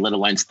policy, let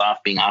alone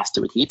staff being asked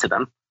to adhere to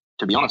them,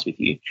 to be honest with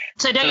you.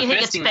 So don't you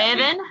think it's fair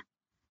then?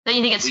 Don't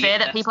you think it's fair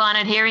that people aren't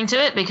adhering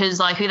to it?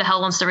 Because, like, who the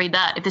hell wants to read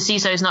that? If the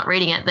CISO is not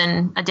reading it,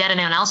 then I doubt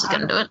anyone else is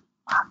going to do it.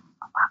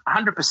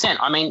 100%.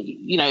 I mean,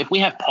 you know, if we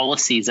have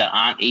policies that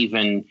aren't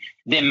even,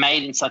 they're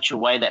made in such a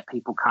way that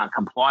people can't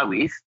comply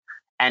with,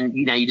 and,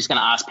 you know, you're just going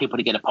to ask people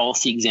to get a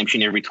policy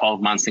exemption every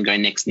 12 months and go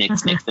next,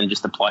 and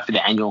just apply for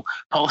the annual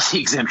policy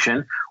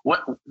exemption.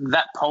 What's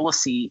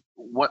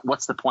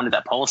the point of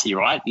that policy,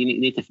 right? You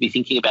need to be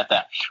thinking about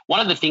that. One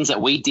of the things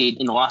that we did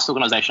in the last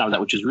organization I was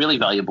at, which was really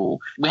valuable,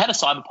 we had a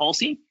cyber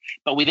policy,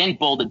 but we then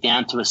boiled it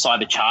down to a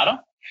cyber charter.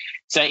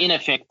 So in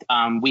effect,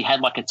 we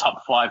had like a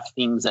top 5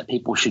 things that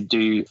people should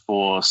do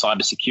for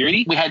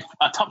cybersecurity. We had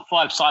a top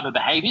 5 cyber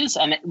behaviors,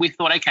 and we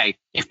thought, okay,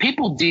 if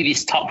people do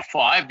this top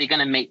 5, they're going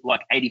to meet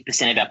like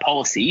 80% of our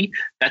policy.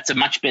 That's a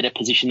much better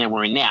position than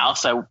we're in now.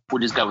 So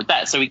we'll just go with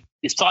that. So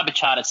this cyber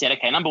charter said,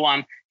 okay, number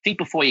 1, think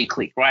before you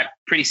click, right?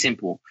 Pretty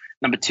simple.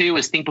 Number 2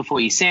 was think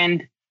before you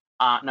send.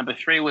 Number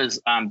 3 was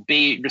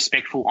be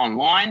respectful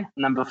online.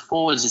 Number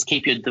 4 was just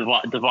keep your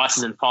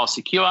devices and files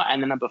secure.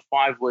 And then number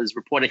 5 was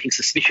report anything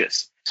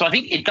suspicious. So I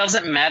think it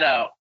doesn't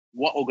matter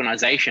what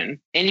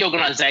organization, any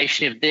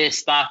organization, if their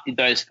staff did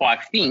those 5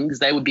 things,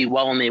 they would be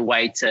well on their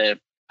way to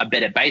a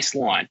better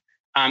baseline.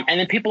 And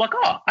then people are like,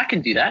 oh, I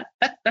can do that.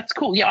 That's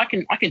cool. Yeah, I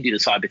can do the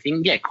cyber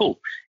thing. Yeah,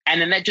 cool.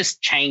 And then that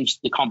just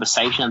changed the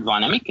conversation and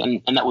dynamic.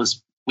 And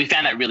we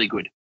found that really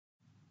good.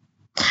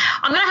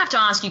 I'm going to have to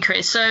ask you,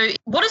 Chris, so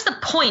what is the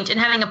point in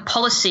having a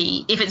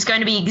policy if it's going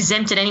to be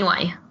exempted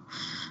anyway?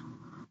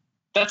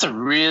 That's a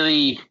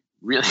really,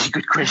 really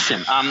good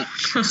question.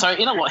 So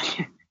in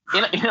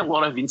a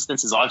lot of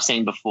instances I've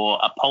seen before,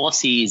 a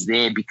policy is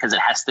there because it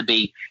has to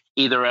be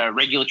either a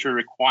regulatory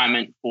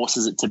requirement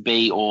forces it to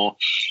be, or,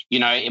 you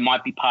know, it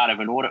might be part of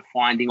an audit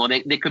finding, or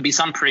there could be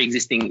some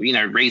pre-existing, you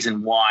know,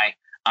 reason why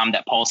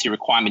that policy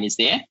requirement is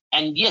there.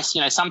 And yes,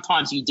 you know,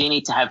 sometimes you do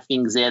need to have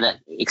things there that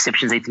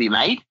exceptions need to be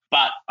made.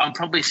 But I'm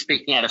probably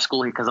speaking out of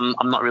school here because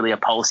I'm not really a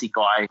policy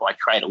guy by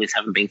trade, at least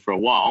haven't been for a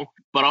while.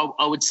 But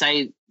I would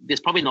say there's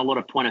probably not a lot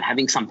of point of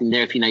having something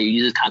there if you know your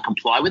users can't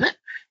comply with it.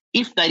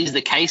 If that is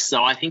the case,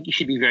 though, I think you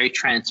should be very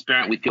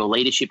transparent with your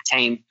leadership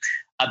team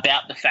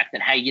about the fact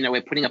that, hey, you know,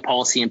 we're putting a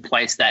policy in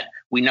place that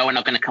we know we're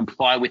not going to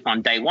comply with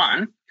on day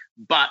one,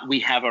 but we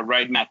have a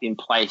roadmap in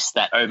place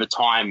that over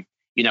time,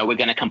 you know, we're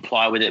going to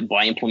comply with it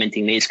by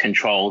implementing these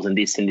controls and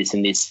this and this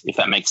and this, if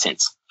that makes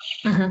sense.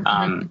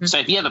 So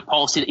if you have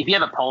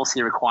a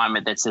policy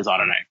requirement that says, I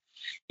don't know,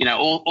 you know,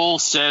 all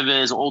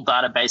servers, all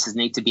databases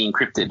need to be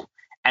encrypted,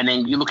 and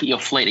then you look at your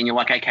fleet and you're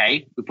like,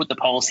 okay, we put the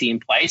policy in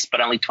place,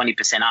 but only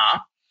 20%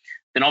 are,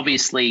 then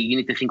obviously you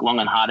need to think long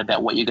and hard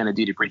about what you're going to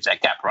do to bridge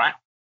that gap, right?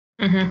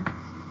 And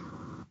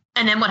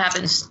then what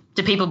happens?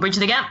 Do people bridge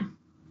the gap?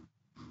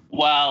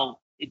 Well,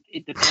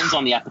 it depends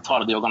on the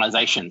appetite of the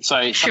organization.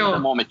 So some of the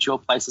more mature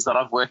places that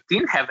I've worked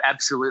in have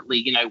absolutely,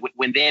 you know,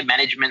 when their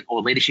management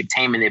or leadership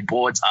team and their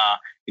boards are,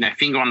 you know,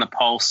 finger on the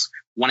pulse,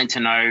 wanting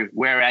to know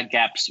where are our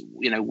gaps,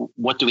 you know,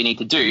 what do we need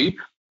to do?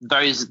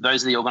 Those are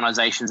the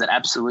organizations that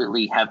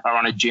absolutely are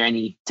on a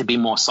journey to be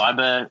more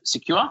cyber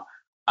secure.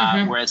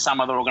 Whereas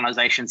some other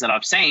organizations that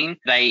I've seen,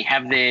 they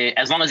have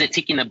as long as they're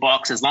ticking the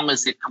box, as long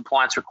as the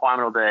compliance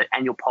requirement or the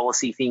annual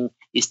policy thing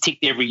is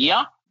ticked every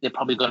year, they've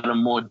probably got a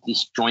more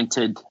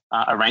disjointed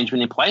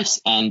arrangement in place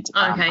and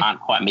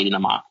aren't quite meeting the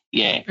mark.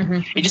 Yeah.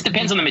 It just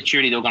depends on the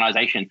maturity of the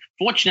organization.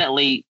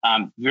 Fortunately,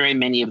 very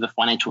many of the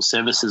financial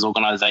services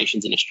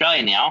organizations in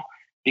Australia now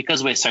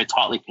because we're so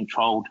tightly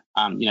controlled,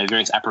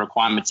 various APRA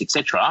requirements,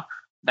 etc.,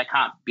 they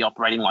can't be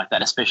operating like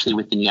that, especially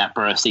with the new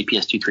APRA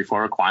CPS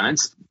 234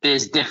 requirements.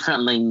 There's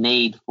definitely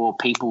need for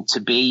people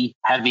to be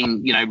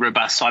having,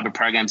 robust cyber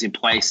programs in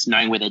place,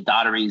 knowing where their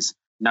data is,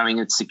 knowing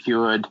it's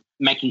secured,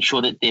 making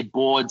sure that their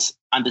boards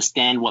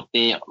understand what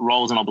their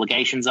roles and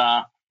obligations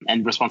are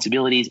and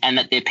responsibilities, and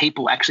that their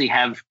people actually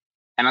have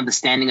an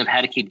understanding of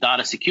how to keep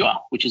data secure,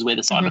 which is where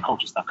the cyber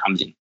culture stuff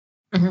comes in.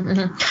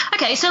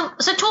 Okay, so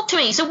talk to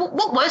me. So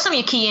what were some of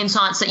your key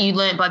insights that you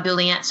learned by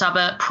building out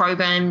cyber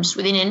programs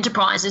within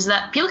enterprises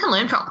that people can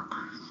learn from?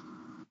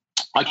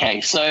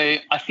 Okay, so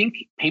I think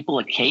people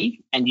are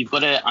key, and you've got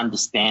to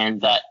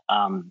understand that,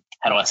 how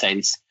do I say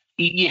this?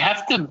 You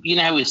have to,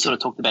 how we sort of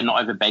talked about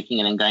not overbaking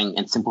and then going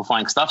and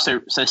simplifying stuff. So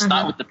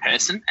start with the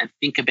person and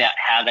think about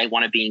how they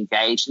want to be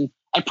engaged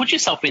and put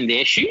yourself in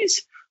their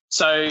shoes.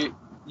 So,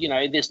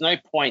 there's no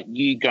point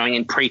you going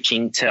and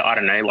preaching to, I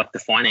don't know, like the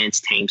finance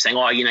team saying,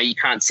 you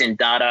can't send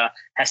data,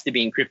 has to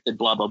be encrypted,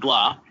 blah, blah,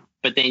 blah.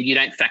 But then you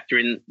don't factor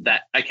in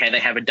that, okay, they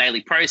have a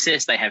daily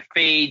process, they have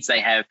feeds, they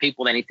have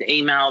people they need to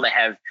email, they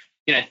have,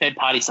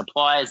 third-party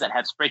suppliers that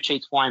have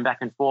spreadsheets flying back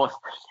and forth.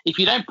 If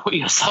you don't put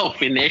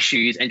yourself in their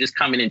shoes and just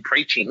come in and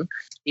preaching,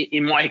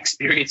 in my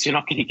experience, you're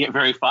not going to get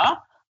very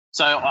far.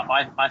 So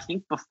I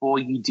think before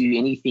you do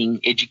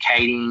anything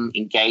educating,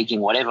 engaging,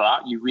 whatever,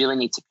 you really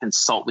need to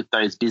consult with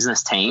those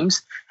business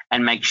teams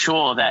and make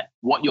sure that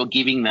what you're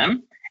giving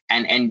them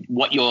and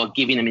what you're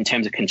giving them in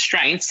terms of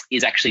constraints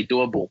is actually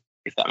doable,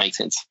 if that makes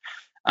sense.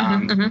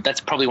 That's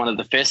probably one of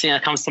the first things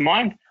that comes to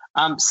mind.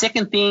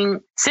 Second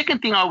thing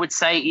I would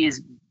say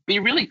is be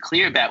really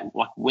clear about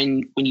like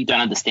when you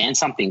don't understand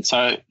something. So,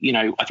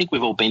 I think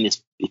we've all been in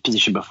this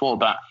position before,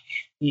 but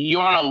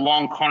you're on a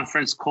long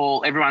conference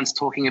call, everyone's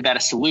talking about a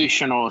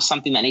solution or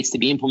something that needs to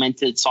be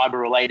implemented, cyber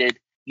related.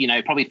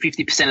 Probably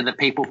 50% of the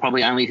people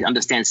probably only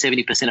understand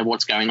 70% of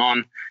what's going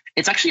on.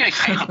 It's actually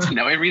okay not to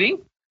know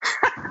everything.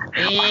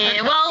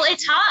 Yeah, well,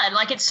 it's hard.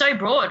 Like, it's so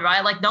broad,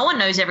 right? Like, no one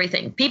knows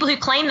everything. People who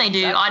claim they do,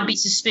 exactly. I'd be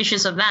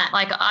suspicious of that.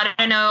 Like, I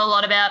don't know a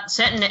lot about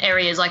certain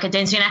areas like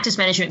identity and access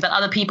management, but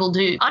other people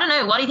do. I don't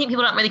know. Why do you think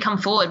people don't really come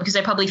forward? Because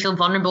they probably feel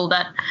vulnerable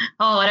that,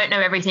 I don't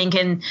know everything,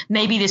 and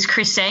maybe this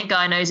Chris Sant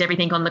guy knows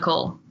everything on the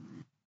call.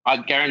 I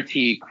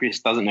guarantee you Chris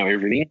doesn't know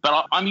everything,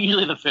 but I'm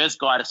usually the first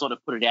guy to sort of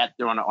put it out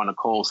there on a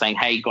call saying,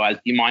 hey, guys,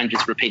 do you mind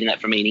just repeating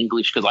that for me in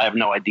English because I have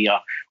no idea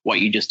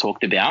what you just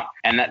talked about?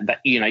 And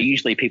that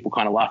usually people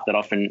kind of laugh that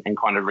off and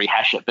kind of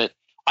rehash it. But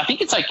I think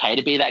it's okay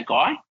to be that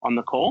guy on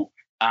the call.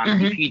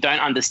 If you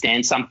don't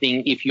understand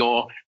something, if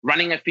you're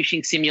running a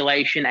phishing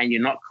simulation and you're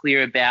not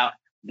clear about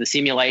the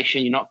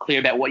simulation, you're not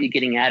clear about what you're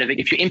getting out of it,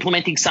 if you're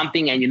implementing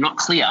something and you're not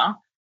clear,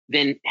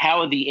 then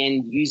how are the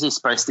end users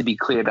supposed to be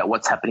clear about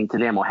what's happening to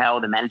them, or how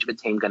are the management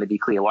team going to be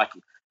clear? Like,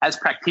 as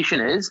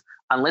practitioners,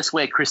 unless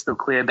we're crystal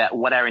clear about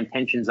what our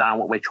intentions are and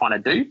what we're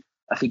trying to do,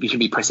 I think you should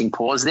be pressing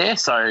pause there.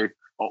 So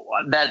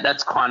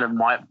that's kind of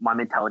my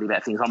mentality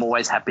about things. I'm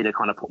always happy to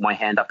kind of put my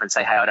hand up and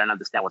say, hey, I don't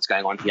understand what's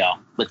going on here.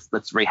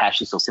 Let's rehash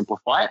this or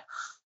simplify it.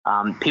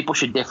 People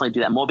should definitely do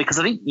that more, because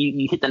I think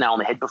you hit the nail on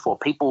the head before.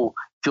 People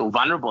feel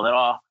vulnerable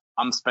that,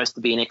 I'm supposed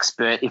to be an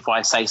expert. If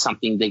I say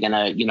something, they're going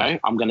to,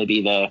 I'm going to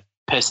be the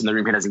person in the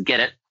room who doesn't get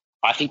it.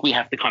 I think we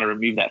have to kind of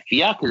remove that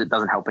fear, because it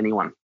doesn't help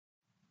anyone.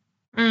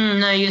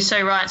 No, you're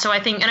so right. So I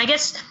think, and I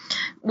guess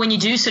when you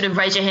do sort of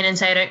raise your hand and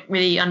say, I don't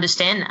really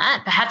understand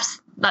that, perhaps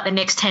like the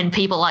next 10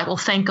 people are like, well,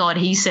 thank God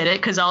he said it,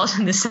 because I was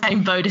in the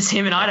same boat as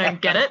him and I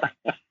don't get it.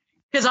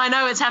 Because I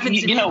know it's happened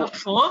to me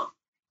before.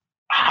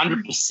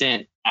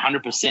 100%.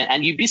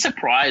 And you'd be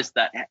surprised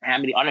that how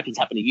many, I don't know if it's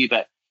happened to you,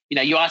 but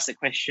you ask the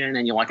question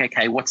and you're like,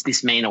 okay, what's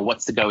this mean, or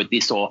what's to go with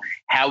this, or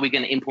how are we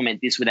going to implement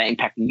this without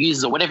impacting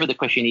users, or whatever the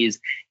question is.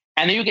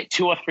 And then you'll get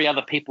 2 or 3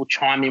 other people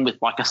chime in with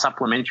like a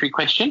supplementary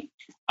question.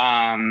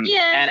 And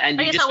I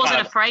guess I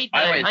wasn't afraid though.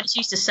 I just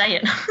used to say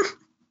it.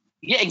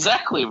 Yeah,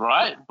 exactly,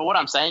 right? But what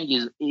I'm saying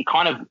is it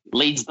kind of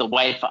leads the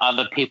way for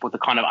other people to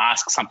kind of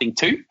ask something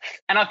too.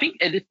 And I think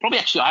it's probably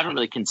I haven't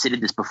really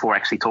considered this before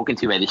actually talking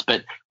to you about this,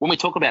 but when we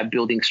talk about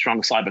building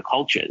strong cyber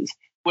cultures,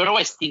 we're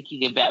always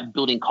thinking about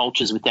building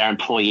cultures with our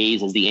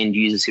employees as the end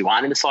users who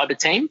aren't in the cyber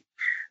team.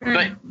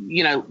 But,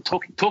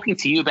 talking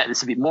to you about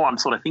this a bit more, I'm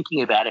sort of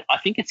thinking about it. I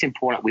think it's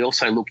important we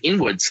also look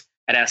inwards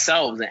at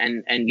ourselves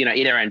and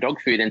eat our own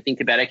dog food and think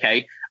about,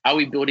 okay, are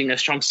we building a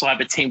strong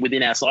cyber team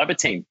within our cyber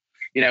team?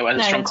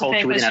 A strong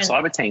culture within our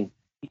cyber team.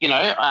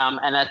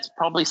 And that's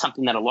probably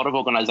something that a lot of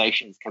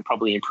organizations can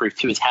probably improve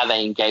too, is how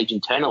they engage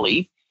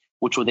internally,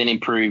 which will then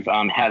improve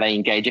how they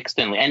engage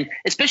externally. And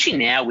especially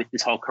now with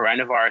this whole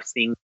coronavirus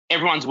thing,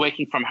 everyone's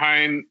working from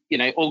home,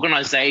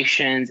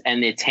 organizations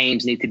and their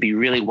teams need to be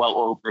really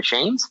well-oiled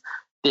machines.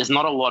 There's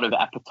not a lot of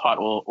appetite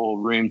or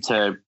room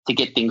to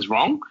get things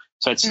wrong.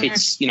 So it's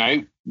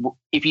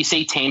if you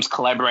see teams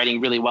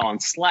collaborating really well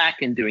on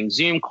Slack and doing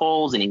Zoom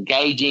calls and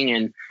engaging,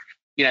 and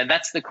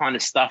that's the kind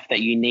of stuff that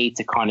you need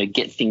to kind of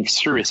get things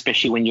through,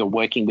 especially when you're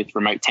working with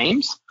remote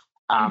teams.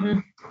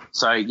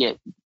 So yeah,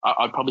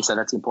 I'd probably say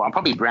that's important. I'm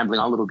probably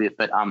rambling a little bit,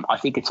 but I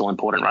think it's all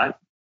important, right?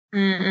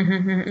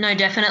 No,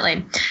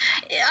 definitely.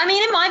 I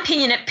mean, in my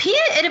opinion, it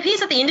appears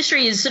that the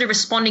industry is sort of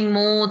responding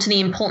more to the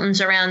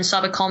importance around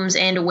cyber comms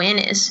and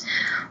awareness.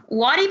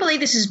 Why do you believe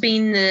this has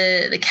been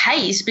the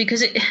case?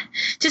 Because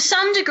to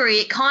some degree,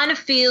 it kind of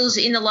feels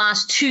in the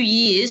last 2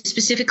 years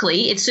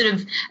specifically, it's sort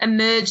of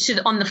emerged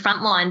on the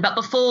front line. But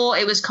before,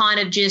 it was kind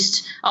of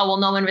just, oh, well,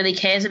 no one really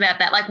cares about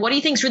that. Like, what do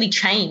you think's really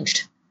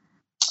changed?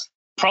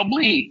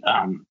 Probably,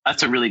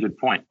 that's a really good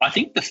point. I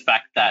think the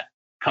fact that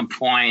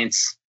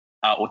compliance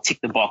or tick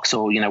the box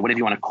or, whatever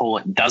you want to call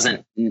it,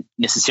 doesn't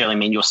necessarily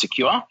mean you're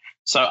secure.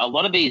 So a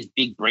lot of these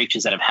big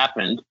breaches that have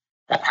happened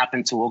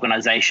to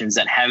organizations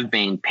that have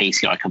been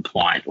PCI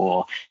compliant,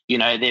 or,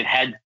 they've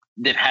had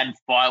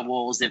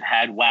firewalls, they've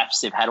had WAFs,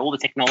 they've had all the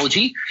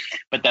technology,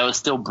 but they were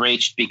still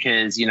breached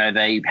because,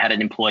 they had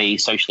an employee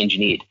socially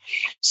engineered.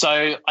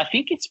 So I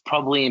think it's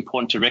probably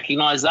important to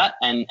recognize that.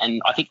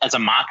 And I think as a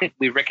market,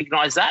 we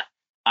recognize that.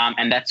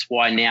 And that's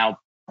why now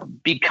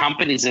big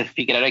companies have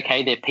figured out,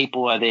 okay, their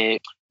people are their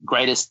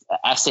greatest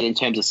asset in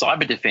terms of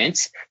cyber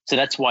defense. So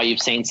that's why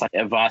you've seen such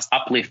a vast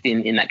uplift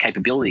in that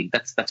capability.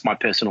 That's my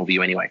personal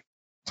view anyway.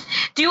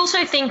 Do you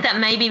also think that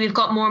maybe we've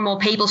got more and more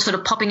people sort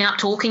of popping up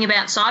talking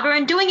about cyber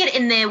and doing it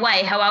in their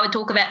way? How I would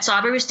talk about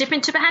cyber is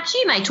different to perhaps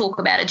you may talk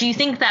about it. Do you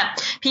think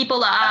that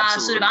people are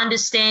Absolutely. Sort of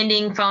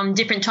understanding from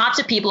different types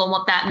of people and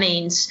what that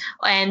means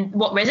and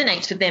what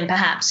resonates with them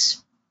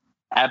perhaps?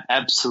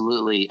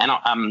 Absolutely. And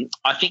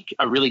I think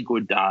a really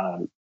good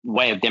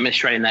way of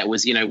demonstrating that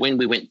was, when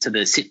we went to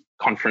the SIT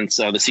conference,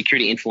 the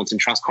Security Influence and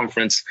Trust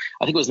Conference,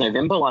 I think it was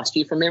November last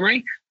year from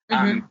memory.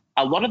 Mm-hmm.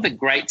 A lot of the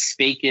great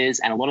speakers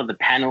and a lot of the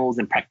panels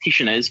and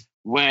practitioners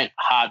weren't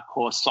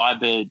hardcore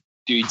cyber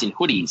dudes in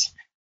hoodies.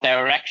 They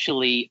were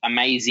actually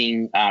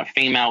amazing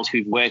females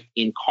who've worked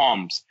in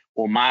comms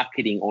or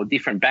marketing or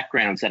different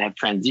backgrounds that have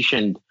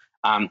transitioned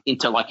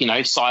into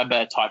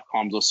cyber type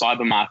comms or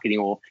cyber marketing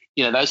or,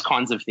 those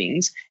kinds of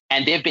things.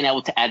 And they've been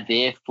able to add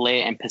their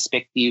flair and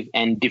perspective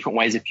and different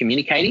ways of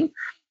communicating.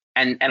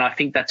 And I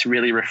think that's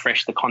really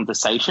refreshed the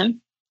conversation,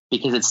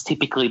 because it's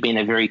typically been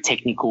a very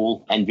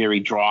technical and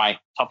very dry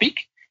topic.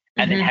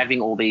 And then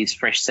having all these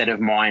fresh set of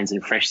minds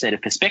and fresh set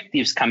of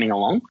perspectives coming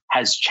along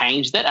has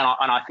changed it. And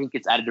I think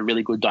it's added a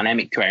really good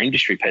dynamic to our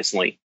industry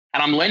personally.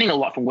 And I'm learning a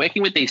lot from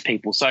working with these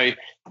people. So,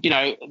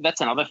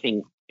 that's another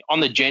thing. On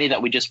the journey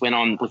that we just went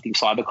on lifting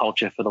cyber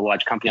culture for the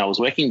large company I was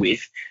working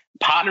with,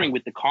 partnering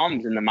with the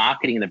comms and the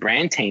marketing and the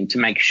brand team to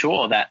make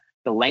sure that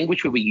the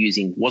language we were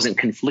using wasn't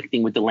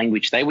conflicting with the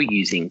language they were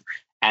using,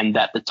 and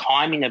that the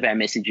timing of our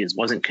messages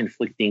wasn't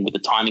conflicting with the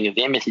timing of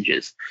their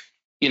messages.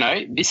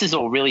 This is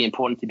all really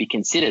important to be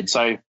considered.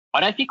 So I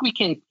don't think we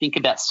can think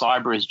about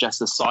cyber as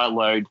just a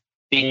siloed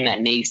thing that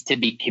needs to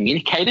be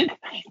communicated.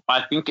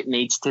 I think it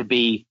needs to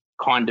be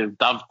kind of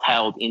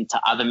dovetailed into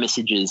other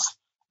messages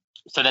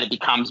so that it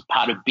becomes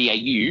part of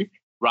BAU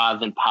rather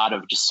than part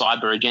of just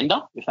cyber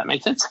agenda, if that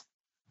makes sense.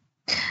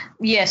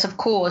 Yes, of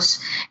course.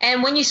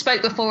 And when you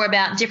spoke before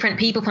about different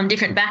people from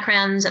different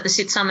backgrounds at the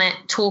SIT Summit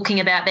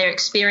talking about their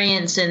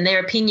experience and their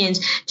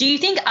opinions, do you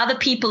think other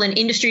people in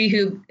industry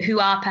who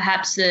are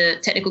perhaps the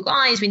technical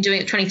guys, been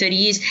doing it 20, 30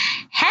 years,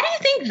 how do you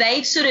think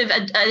they've sort of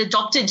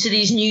adopted to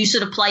these new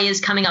sort of players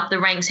coming up the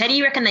ranks? How do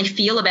you reckon they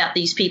feel about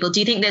these people? Do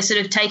you think they're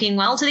sort of taking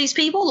well to these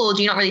people, or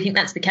do you not really think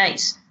that's the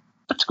case?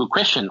 That's a good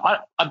question.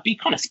 I'd be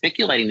kind of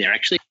speculating there,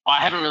 actually.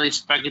 I haven't really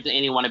spoken to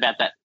anyone about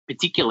that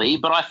particularly,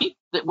 but I think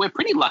that we're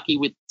pretty lucky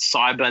with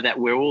cyber that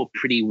we're all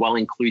pretty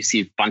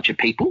well-inclusive bunch of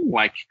people.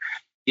 Like,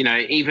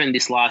 even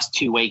this last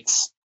 2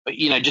 weeks,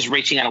 just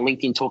reaching out on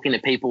LinkedIn, talking to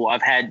people,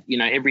 I've had,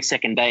 every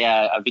second day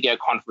a video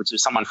conference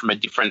with someone from a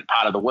different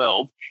part of the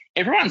world.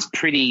 Everyone's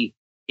pretty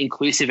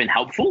inclusive and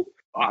helpful.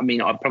 I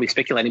mean, I'm probably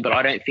speculating, but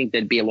I don't think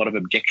there'd be a lot of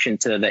objection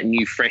to that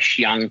new, fresh,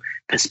 young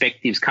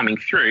perspectives coming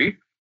through,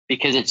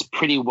 because it's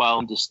pretty well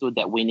understood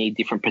that we need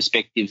different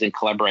perspectives and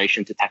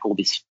collaboration to tackle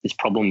this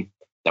problem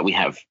that we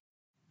have.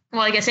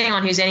 Well, I guess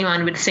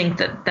anyone would think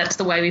that that's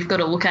the way we've got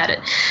to look at it.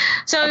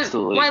 So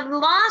Absolutely. My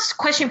last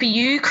question for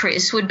you,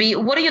 Chris, would be,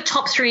 what are your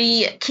top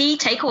 3 key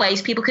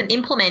takeaways people can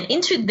implement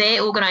into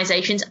their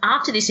organizations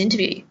after this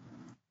interview?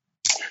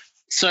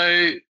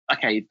 So,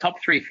 okay, top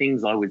 3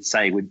 things I would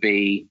say would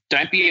be,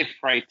 don't be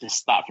afraid to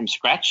start from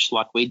scratch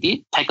like we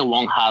did. Take a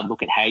long, hard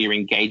look at how you're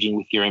engaging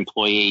with your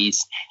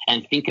employees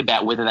and think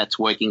about whether that's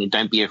working, and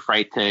don't be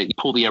afraid to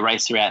pull the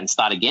eraser out and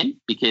start again,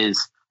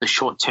 because the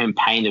short-term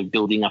pain of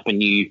building up a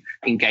new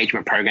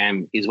engagement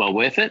program is well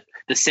worth it.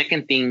 The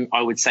second thing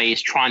I would say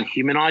is try and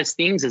humanize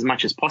things as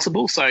much as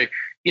possible. So,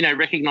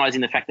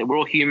 recognizing the fact that we're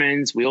all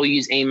humans, we all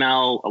use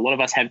email. A lot of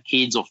us have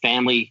kids or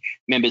family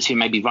members who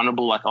may be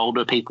vulnerable, like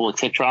older people,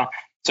 etc.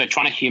 So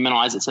trying to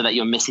humanize it so that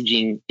your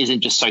messaging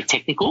isn't just so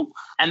technical.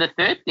 And the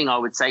third thing I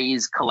would say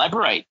is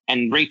collaborate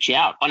and reach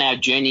out. On our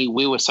journey,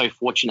 we were so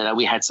fortunate that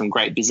we had some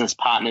great business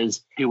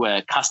partners who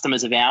were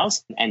customers of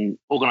ours and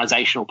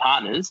organizational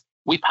partners.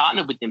 We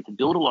partnered with them to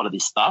build a lot of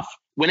this stuff.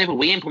 Whenever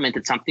we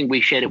implemented something,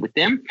 we shared it with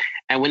them.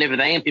 And whenever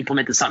they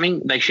implemented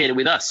something, they shared it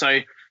with us.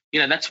 So,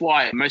 that's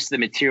why most of the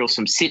materials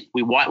from SIT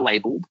we white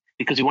labeled,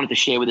 because we wanted to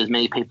share with as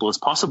many people as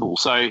possible.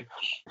 So if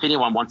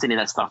anyone wants any of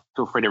that stuff,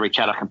 feel free to reach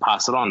out. I can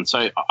pass it on.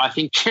 So I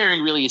think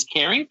sharing really is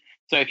caring.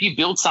 So if you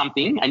build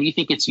something and you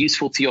think it's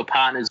useful to your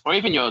partners or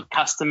even your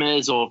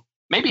customers or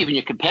maybe even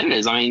your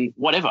competitors, I mean,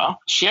 whatever,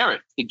 share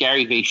it. The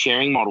Gary Vee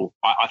sharing model.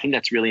 I think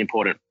that's really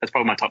important. That's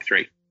probably my top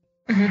 3.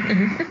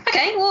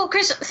 Okay, well,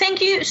 Chris,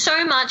 thank you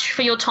so much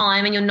for your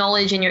time and your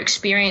knowledge and your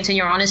experience and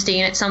your honesty.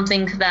 And it's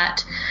something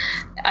that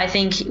I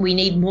think we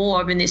need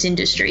more of in this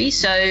industry.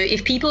 So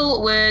if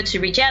people were to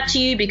reach out to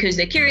you because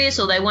they're curious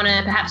or they want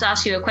to perhaps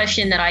ask you a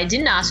question that I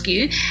didn't ask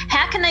you,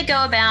 how can they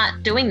go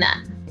about doing that?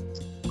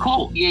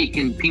 Cool. Yeah, you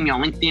can ping me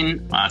on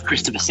LinkedIn,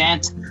 Christopher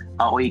Sant,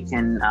 or you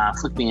can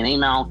flick me an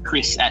email,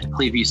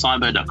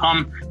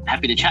 chris@clearviewcyber.com.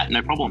 Happy to chat,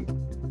 no problem.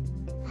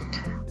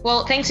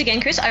 Well, thanks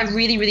again, Chris. I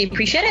really, really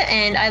appreciate it,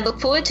 and I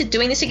look forward to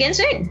doing this again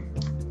soon.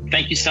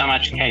 Thank you so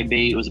much,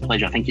 KB. It was a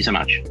pleasure. Thank you so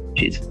much.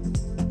 Cheers.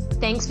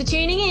 Thanks for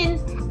tuning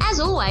in. As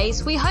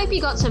always, we hope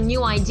you got some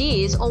new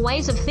ideas or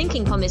ways of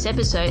thinking from this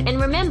episode. And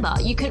remember,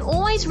 you can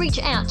always reach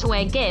out to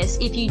our guests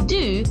if you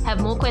do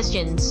have more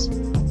questions.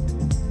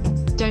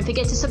 Don't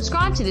forget to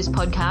subscribe to this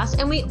podcast,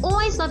 and we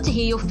always love to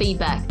hear your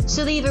feedback.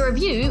 So leave a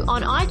review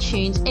on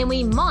iTunes and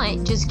we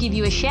might just give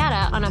you a shout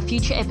out on a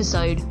future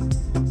episode.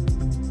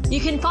 You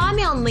can find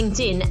me on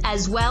LinkedIn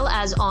as well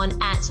as on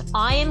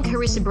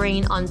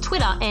 @IamCarissaBreen on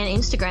Twitter and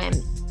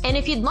Instagram. And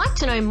if you'd like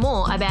to know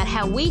more about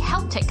how we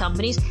help tech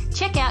companies,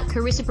 check out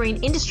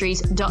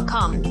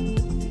CarissaBreenIndustries.com.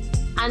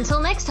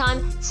 Until next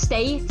time,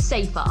 stay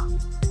safer.